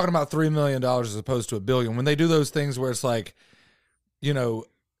talking about $3 million as opposed to $1 billion, when they do those things where it's like, you know,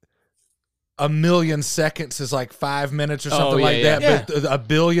 1 million seconds is like 5 minutes or something like that, but 1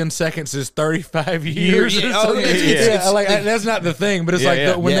 billion seconds is 35 years. That's not the thing, but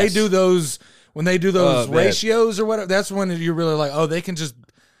it's when they do those ratios or whatever, that's when you're really like, oh, they can just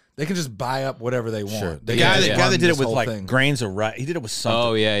buy up whatever they want. Sure. The guy that did it with like grains of rice, he did it with something.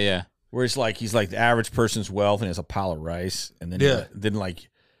 Oh yeah. Where it's like he's like the average person's wealth and he has a pile of rice, and then like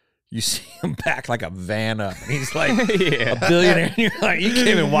you see him back like a van up, and he's like a billionaire. And you're like, you can't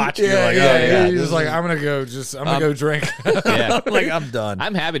even watch it. He's like, I'm gonna go drink. Like I'm done.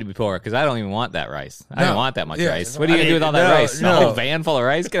 I'm happy to be poor because I don't even want that rice. I don't want that much rice. What are you gonna do with all that rice? A whole van full of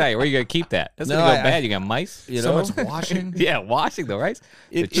rice? Get out of here. Where are you gonna keep that? That's gonna go bad. You got mice. So much washing. Washing the rice.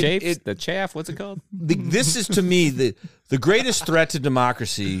 The chaff. What's it called? This is to me the greatest threat to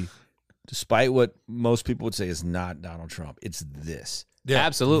democracy, despite what most people would say is not Donald Trump. It's this. Yeah,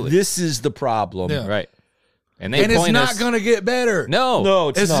 absolutely. This is the problem. Yeah. Right. And it's not going to get better. No,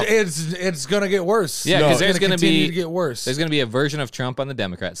 it's not. It's going to get worse. Yeah, because there's going to get worse. There's going to be a version of Trump on the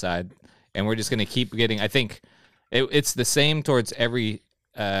Democrat side, and we're just going to keep getting. I think it's the same towards every.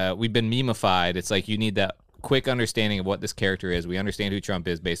 We've been memeified. It's like you need that quick understanding of what this character is. We understand who Trump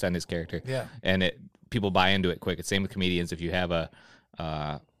is based on his character. Yeah, and people buy into it quick. It's the same with comedians. If you have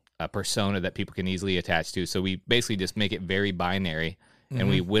a persona that people can easily attach to, so we basically just make it very binary. And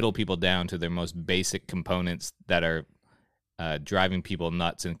we whittle people down to their most basic components that are driving people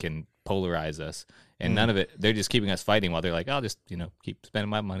nuts and can polarize us. And none of it, they're just keeping us fighting while they're like, I'll just, keep spending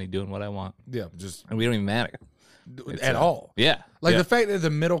my money doing what I want. Yeah, and we don't even matter. At all. Yeah. Like the fact that the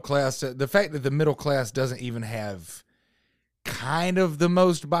middle class doesn't even have kind of the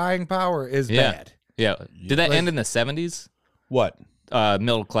most buying power is bad. Yeah. Did that end in the 70s? What?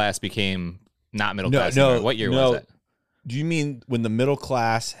 Middle class became not middle class anymore. What year was that? Do you mean when the middle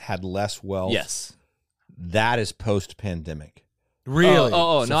class had less wealth? Yes. That is post-pandemic. Really?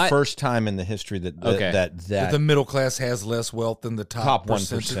 It's the first time in the history that the middle class has less wealth than the top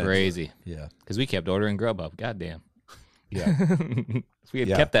 1%. Crazy. Yeah. Because we kept ordering Grubhub. Goddamn. Yeah. If we had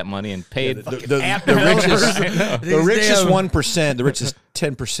kept that money and paid the richest 1%, the richest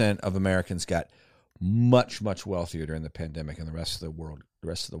 10% of Americans got much, much wealthier during the pandemic, and the rest of the world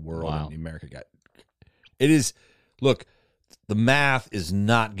wow. and America got. It is. Look, the math is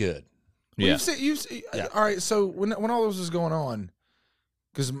not good. Well, all right. So when all this was going on,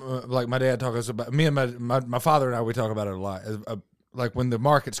 because like my dad talks about me and my father and I, we talk about it a lot. Like when the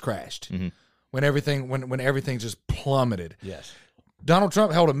markets crashed, when everything just plummeted. Yes, Donald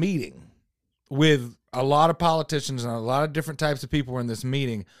Trump held a meeting with a lot of politicians and a lot of different types of people were in this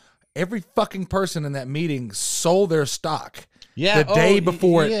meeting. Every fucking person in that meeting sold their stock. Yeah, the day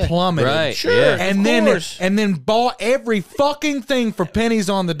before it plummeted, right? Sure, and then bought every fucking thing for pennies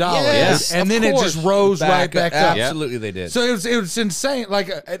on the dollar, and then it just rose right back up. Absolutely, they did. So it was insane. Like,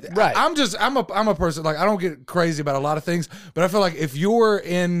 right? I'm a person like I don't get crazy about a lot of things, but I feel like if you're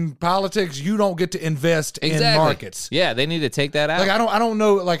in politics, you don't get to invest in markets. Yeah, they need to take that out. Like I don't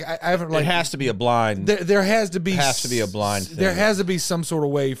know. Like I haven't. Like it has to be a blind. There has to be a blind thing. There has to be some sort of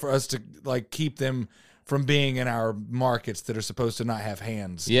way for us to like keep them from being in our markets that are supposed to not have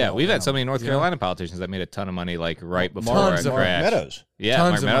hands. Yeah, we've had so many North Carolina politicians that made a ton of money like right before Mark Meadows. Yeah,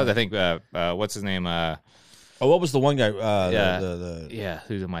 Mark Meadows. I think what's his name? What was the one guy?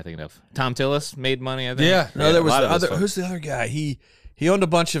 Who am I thinking of? Tom Tillis made money. I think. Yeah, no, there was the other. Who's the other guy? He owned a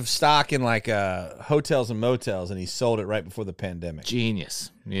bunch of stock in like hotels and motels, and he sold it right before the pandemic.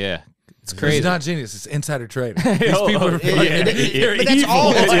 Genius. Yeah. It's crazy. It's not genius. It's insider trading. These people are but that's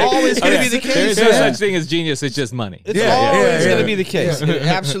always going to be the case. There's no such thing as genius. It's just money. It's always going to be the case. It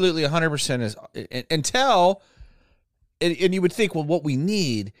absolutely 100% is. Until, and you would think, well, what we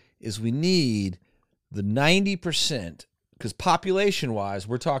need is the 90%. Because population-wise,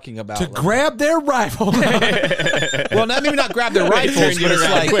 we're talking about to grab their rifle. Well, maybe not grab their rifles, but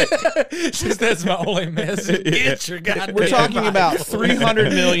it's like that's my only message. Get your goddamn we're talking rifle. about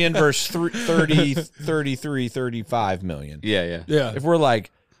 300 million versus 33, 35 million. Yeah. If we're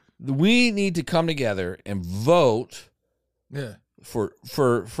like, we need to come together and vote. Yeah. For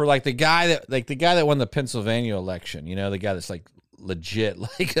like the guy that won the Pennsylvania election. You know, the guy that's like legit,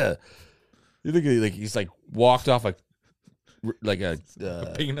 like you think like he's like walked off a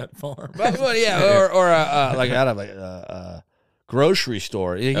peanut farm. Well, yeah, or like out of a grocery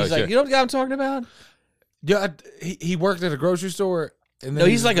store. He's like, sure. you know what guy I'm talking about? Yeah, he worked at a grocery store. And then No,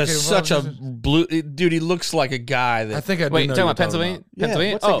 he's like such a blue dude. He looks like a guy that. I think I do Wait, know talking you're about Pennsylvania? Yeah,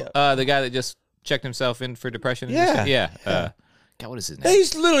 Pennsylvania? what's The guy that just checked himself in for depression. Yeah. Yeah. God, what is his name?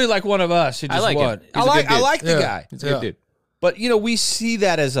 He's literally like one of us. Who just I like won. him. He's a good dude. I like the guy. He's a good dude. But we see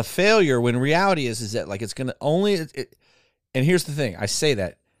that as a failure when reality is that like it's gonna only. And here's the thing: I say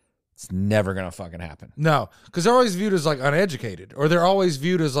that it's never gonna fucking happen. No, because they're always viewed as like uneducated, or they're always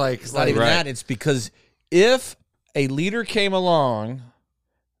viewed as like. It's not even that. It's because if a leader came along,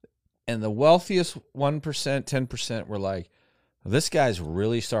 and the wealthiest 1%, 10% were like, this guy's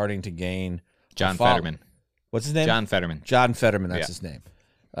really starting to gain. John Fetterman. What's his name? John Fetterman. John Fetterman. That's his name.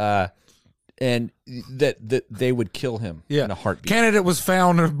 And that they would kill him in a heartbeat. Candidate was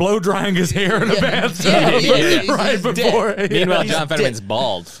found blow drying his hair in a bathtub right before. Meanwhile, John Fetterman's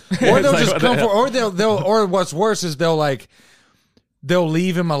bald. Or they'll just come for, or they'll, or what's worse is they'll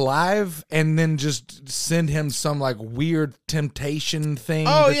leave him alive and then just send him some like weird temptation thing.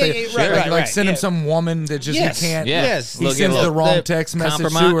 Oh, right. Send him some woman that just he can't. Yes, he sends the wrong text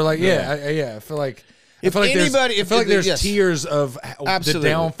message to her. Like, I feel like. I feel like there's tiers of the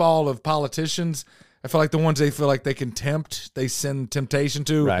downfall of politicians. I feel like the ones they feel like they can tempt, they send temptation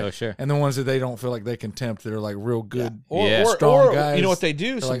to. Right. Oh, sure. And the ones that they don't feel like they can tempt, that are like real good, or strong guys. You know what they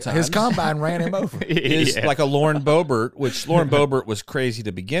do sometimes? Like, his combine ran him over. Is like a Lauren Boebert, which Lauren Boebert was crazy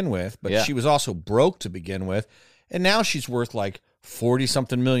to begin with, but she was also broke to begin with. And now she's worth like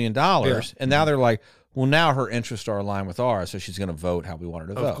 $40-something million. And now they're like, well, now her interests are aligned with ours, so she's going to vote how we want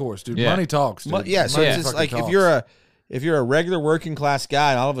her to vote. Of course, dude. Money talks, dude. So it's just like talks. If you're a regular working class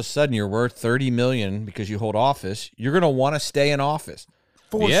guy and all of a sudden you're worth $30 million because you hold office, you're going to want to stay in office.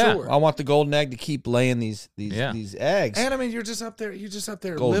 For sure. I want the golden egg to keep laying these eggs. And I mean, you're just up there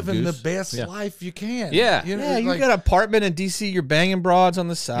living the best life you can. Yeah. You got an apartment in DC, you're banging broads on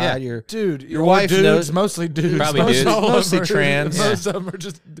the side. Yeah. Your wife dudes, knows. Mostly dudes. Probably dudes. Mostly trans. Most of them are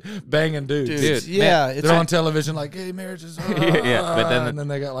just banging dudes. Dude, they're on television like, hey, marriage is but then and then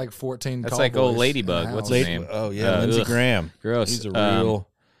they got like 14 That's like old Ladybug. What's his name? Oh, yeah, Lindsey Graham. Gross. He's a real...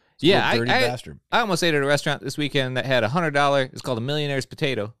 dirty bastard. I almost ate at a restaurant this weekend that had $100. It's called a Millionaire's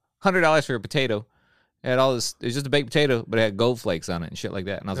Potato. $100 for a potato. It had all this. It was just a baked potato, but it had gold flakes on it and shit like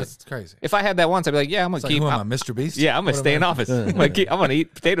that. And I was That's crazy. If I had that once, I'd be like, yeah, I'm gonna keep. Who am I, Mr. Beast? Yeah, I'm gonna stay in office. I'm gonna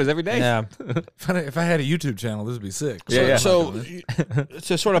eat potatoes every day. Yeah. If I had a YouTube channel, this would be sick. So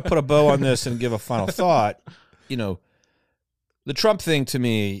to sort of put a bow on this and give a final thought, the Trump thing to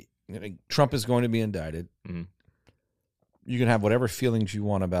me, Trump is going to be indicted. Mm-hmm. You can have whatever feelings you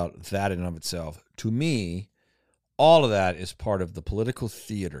want about that in and of itself. To me, all of that is part of the political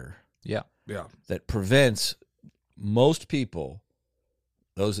theater. Yeah. That prevents most people,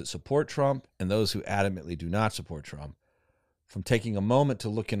 those that support Trump and those who adamantly do not support Trump, from taking a moment to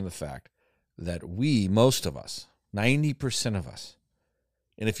look into the fact that most of us, 90% of us,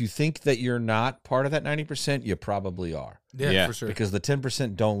 and if you think that you're not part of that 90%, you probably are. Yeah, for sure. Because the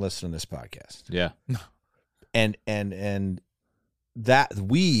 10% don't listen to this podcast. Yeah. And that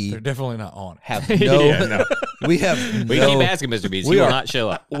they're definitely not on. Have no. We have we keep asking Mr. Beast. He will not show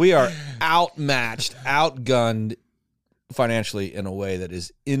up. We are outmatched, outgunned financially in a way that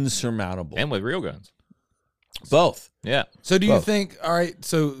is insurmountable. And with real guns. Both. Yeah. So do you think, all right,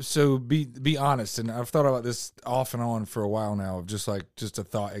 so be honest, and I've thought about this off and on for a while now, of just a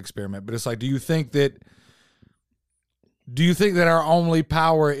thought experiment, but it's like, do you think that our only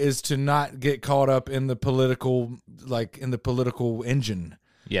power is to not get caught up in the political, engine?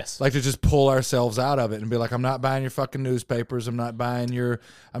 Yes. Like to just pull ourselves out of it and be like, I'm not buying your fucking newspapers. I'm not buying your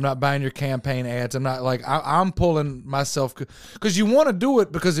campaign ads. I'm not like, I'm pulling myself, because you want to do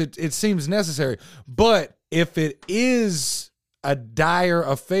it because it seems necessary. But if it is a dire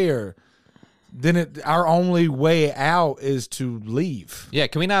affair, then our only way out is to leave. Yeah,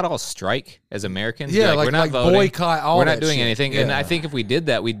 can we not all strike as Americans? Yeah, we're not voting. Boycott all We're not that doing shit. anything. Yeah. And I think if we did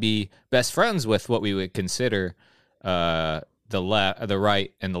that, we'd be best friends with what we would consider the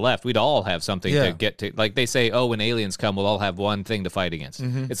right, and the left. We'd all have something to get to. Like they say, when aliens come, we'll all have one thing to fight against.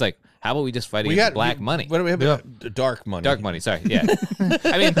 Mm-hmm. It's like, how about we just fight against black money? What do we have? Dark money. Dark money. Sorry. Yeah.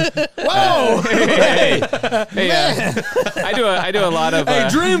 I mean, whoa! Hey, I do a lot of.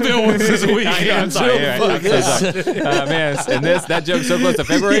 Dreamville was this week. I'm sorry. Man, and that joke's so close to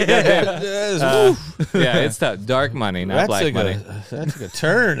February. Yeah, it's tough. Dark money, not black money. That's a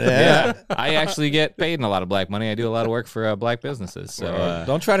turn. Yeah, I actually get paid in a lot of black money. I do a lot of work for black businesses. So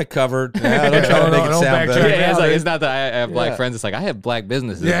don't try to cover. Don't try to make it sound better. Yeah, it's not that I have black friends. It's like I have black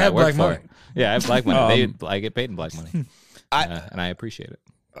businesses. Yeah, I have black money. Yeah, I have black money. I get paid in black money. and I appreciate it.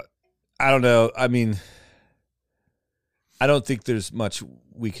 I don't know. I mean, I don't think there's much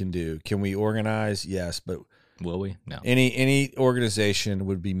we can do. Can we organize? Yes, but will we? No. Any organization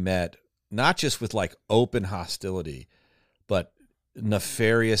would be met not just with like open hostility, but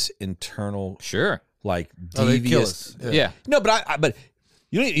nefarious internal, like devious. Yeah. No, but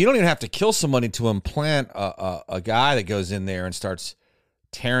you don't even have to kill somebody to implant a guy that goes in there and starts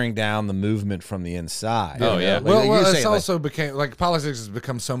tearing down the movement from the inside. Oh, yeah. Well, it's also became like politics has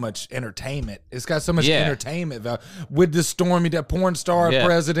become so much entertainment. It's got so much entertainment value. With the Stormy, that porn star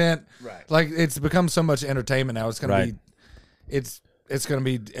president, right? Like it's become so much entertainment now. It's gonna be, it's gonna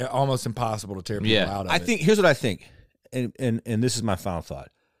be almost impossible to tear people out of it. I think here's what I think, and this is my final thought.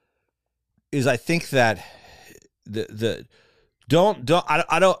 Is I think that I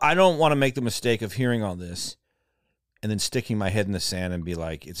don't want to make the mistake of hearing all this and then sticking my head in the sand and be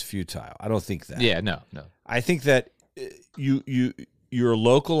like, it's futile. I don't think that. Yeah, no. I think that your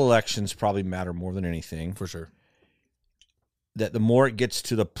local elections probably matter more than anything. For sure. That the more it gets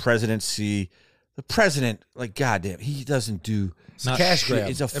to the presidency, the president, like, goddamn, he doesn't do cash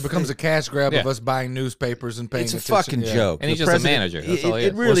grab. It becomes a cash grab of us buying newspapers and paying attention. It's a fucking joke. And he's just a manager. That's all he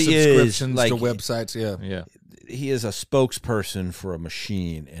is. It really subscriptions is. Like, to websites, yeah. He is a spokesperson for a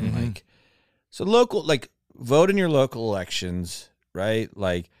machine. And, like, so local, like, vote in your local elections, right?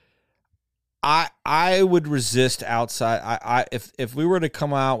 Like, I would resist outside. If we were to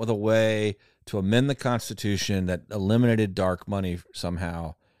come out with a way to amend the Constitution that eliminated dark money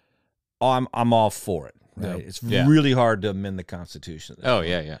somehow, I'm all for it. Right? Yeah. It's really hard to amend the Constitution. Oh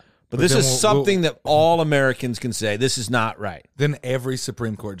yeah. But this is something that all Americans can say, this is not right. Then every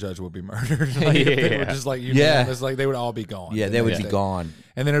Supreme Court judge would be murdered. Like, if they were just like unanimous, like they would all be gone. Yeah, they would be gone.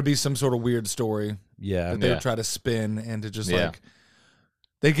 And then there'd be some sort of weird story that they would try to spin into just like,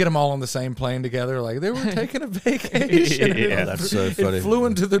 they'd get them all on the same plane together. Like they were taking a vacation. That's so funny. It flew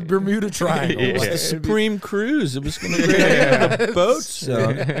into the Bermuda Triangle. It was the Supreme Cruise. It was going to go the boat.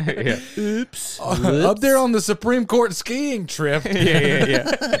 So. Oops. Up there on the Supreme Court skiing trip.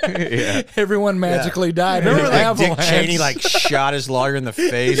 Everyone magically died. Remember like Dick Cheney like shot his lawyer in the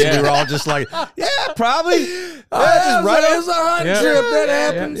face and we were all just like, probably. It's a hunt trip. That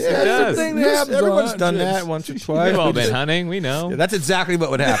happens. That's the thing that happens. Everyone's done that once or twice. We've all been hunting. We know. That's exactly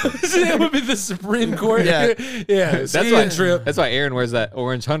what would happen. It would be the Supreme Court. That's why Aaron wears that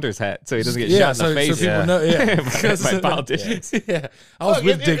orange hunter's hat so he doesn't get shot in the face. So people know. By politicians. I was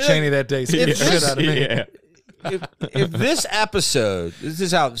with Dick Cheney that day. So get shit out of me. If this episode, this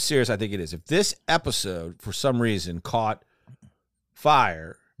is how serious I think it is. If this episode, for some reason, caught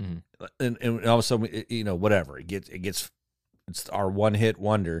fire, and all of a sudden, whatever, it's our one-hit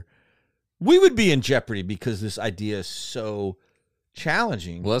wonder, we would be in jeopardy because this idea is so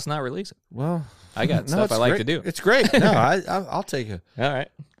challenging. Well, let's not release it. Well, I got stuff I like to do. It's great. No, I'll take it. All right.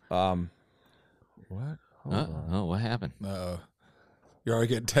 What? Oh, what happened? You're already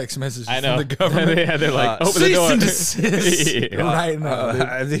getting text messages I know. from the government. They're like, open the door. Cease and desist right now.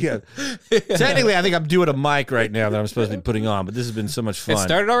 I think technically, I think I'm doing a mic right now that I'm supposed to be putting on, but this has been so much fun. It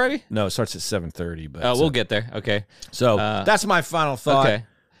started already? No, it starts at 7:30. But we'll get there. Okay. So that's my final thought. Okay.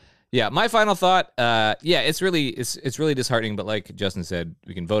 Yeah, my final thought. It's really disheartening. But like Justin said,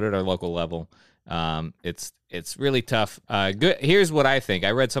 we can vote at our local level. It's really tough. Good. Here's what I think. I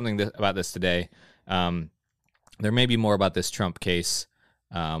read something about this today. There may be more about this Trump case.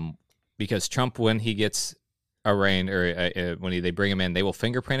 Because Trump, when he gets arraigned or when they bring him in, they will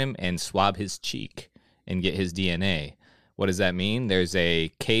fingerprint him and swab his cheek and get his DNA. What does that mean? There's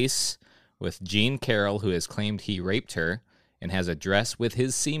a case with Jean Carroll who has claimed he raped her and has a dress with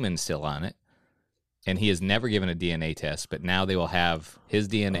his semen still on it. And he has never given a DNA test, but now they will have his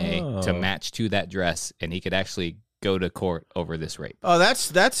DNA to match to that dress, and he could actually go to court over this rape. Oh, that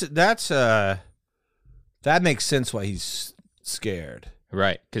makes sense why he's scared.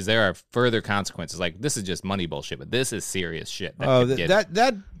 Right, because there are further consequences. Like, this is just money bullshit, but this is serious shit. That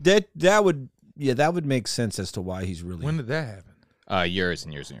would make sense as to why he's really. When did that happen? Years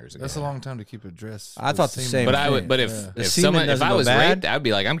and years and years ago. That's a long time to keep a dress. I thought the same. But if I was raped, I'd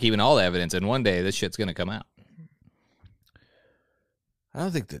be like, I'm keeping all the evidence, and one day this shit's gonna come out. I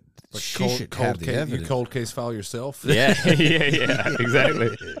don't think that she should have the evidence. You cold case file yourself? Yeah,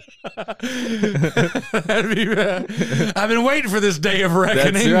 exactly. I've been waiting for this day of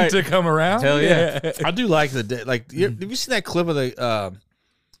reckoning to come around. Hell yeah. I do like the day. Like, have you seen that clip of the?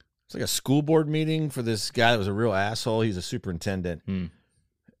 It's like a school board meeting for this guy that was a real asshole. He's a superintendent, and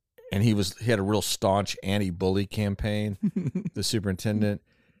he had a real staunch anti-bully campaign. The superintendent,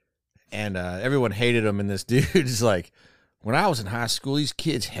 and everyone hated him. And this dude is like, when I was in high school, these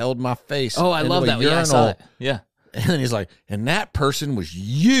kids held my face. Oh, I love that. Yeah, I saw it. Yeah. And then he's like, and that person was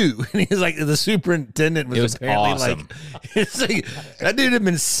you. And he's like, the superintendent was apparently awesome. It's like, that dude had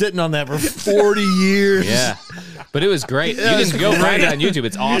been sitting on that for 40 years. Yeah. But it was great. You can go find it on YouTube.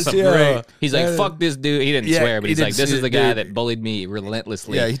 It's awesome. Yeah. He's like, fuck this dude. He didn't swear, but he's like, this is the guy that bullied me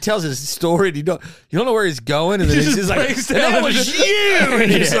relentlessly. Yeah, he tells his story, and you don't know where he's going, and then he's just like, that was you.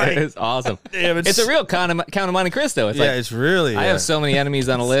 And he's like, it's awesome. Damn, it's a real Count of Monte Cristo. It's like, it's really. I have so many enemies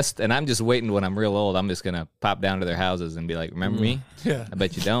on a list, and I'm just waiting when I'm real old. I'm just going to pop down to their houses and be like, remember me? Yeah. I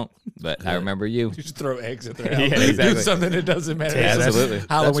bet you don't, but I remember you. You should throw eggs at their house. Yeah, exactly. Do something that doesn't matter. Yeah, absolutely.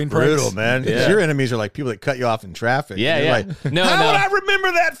 Halloween That's brutal, pranks. man. Yeah. Your enemies are like people that cut you off in traffic. Yeah, They're yeah. Like, how would I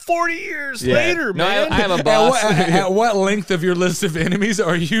remember that 40 years later, no, man? I have a boss. At what length of your list of enemies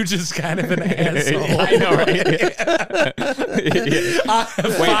are you just kind of an asshole? I know, right? I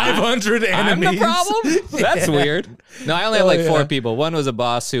have 500 enemies. I'm the problem? That's weird. No, I only have like 4 people. One was a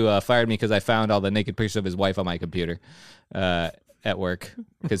boss who fired me because I found all the naked pictures of his wife on my computer at work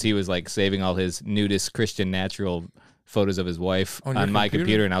because he was like saving all his nudist Christian natural photos of his wife on my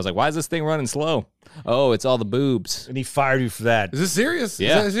computer. And I was like, why is this thing running slow? Oh, it's all the boobs. And he fired you for that. Is this serious?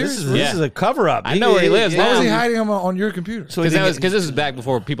 Yeah. Is that serious? This is a cover-up. I know where he lives Why now. was he hiding them on your computer? Because this is back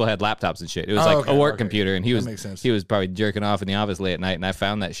before people had laptops and shit. It was a work computer, and he was probably jerking off in the office late at night, and I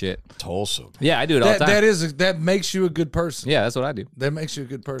found that shit. It's wholesome. Yeah, I do it all the time. That makes you a good person. Yeah, that's what I do. That makes you a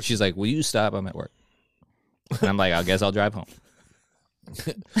good person. She's like, will you stop? I'm at work. And I'm like, I guess I'll drive home.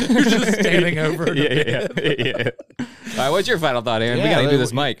 You're just standing over her. Yeah. All right, what's your final thought, Aaron? We got to do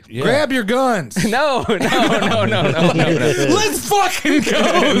this mic. Yeah. Grab your guns. No. Let's fucking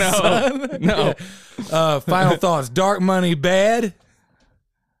go, son. No. Final thoughts. Dark money bad.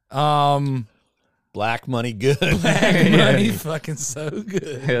 Black money good. Black money fucking so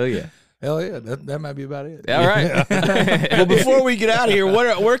good. Hell yeah. Hell yeah. That might be about it. All right. Well, before we get out of here,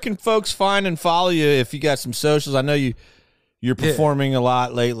 where can folks find and follow you if you got some socials? I know you're performing a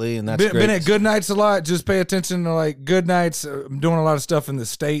lot lately, and that's great. Been at Good Nights a lot. Just pay attention to like Good Nights. I'm doing a lot of stuff in the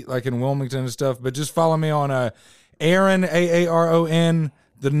state, like in Wilmington and stuff. But just follow me on Aaron Aaron,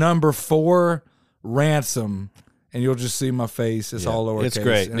 the number 4 Ransom, and you'll just see my face. It's all lowercase. It's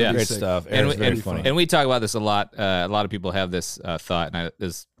great. And Great stuff. Aaron's very funny. And we talk about this a lot. A lot of people have this thought, and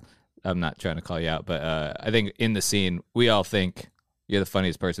I'm not trying to call you out, but I think in the scene, we all think you're the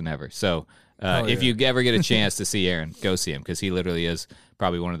funniest person ever. So if you ever get a chance to see Aaron, go see him, because he literally is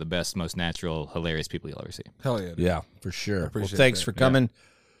probably one of the best, most natural, hilarious people you'll ever see. Hell yeah. Dude. Yeah, for sure. Well, Appreciate thanks that. for coming.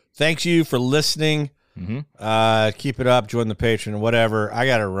 Thanks you for listening. Keep it up. Join the Patreon, whatever. I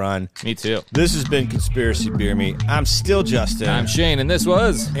got to run. Me too. This has been Conspiracy Beer Me. I'm still Justin. I'm Shane, and this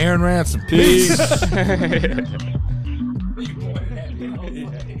was Aaron Ransom. Peace.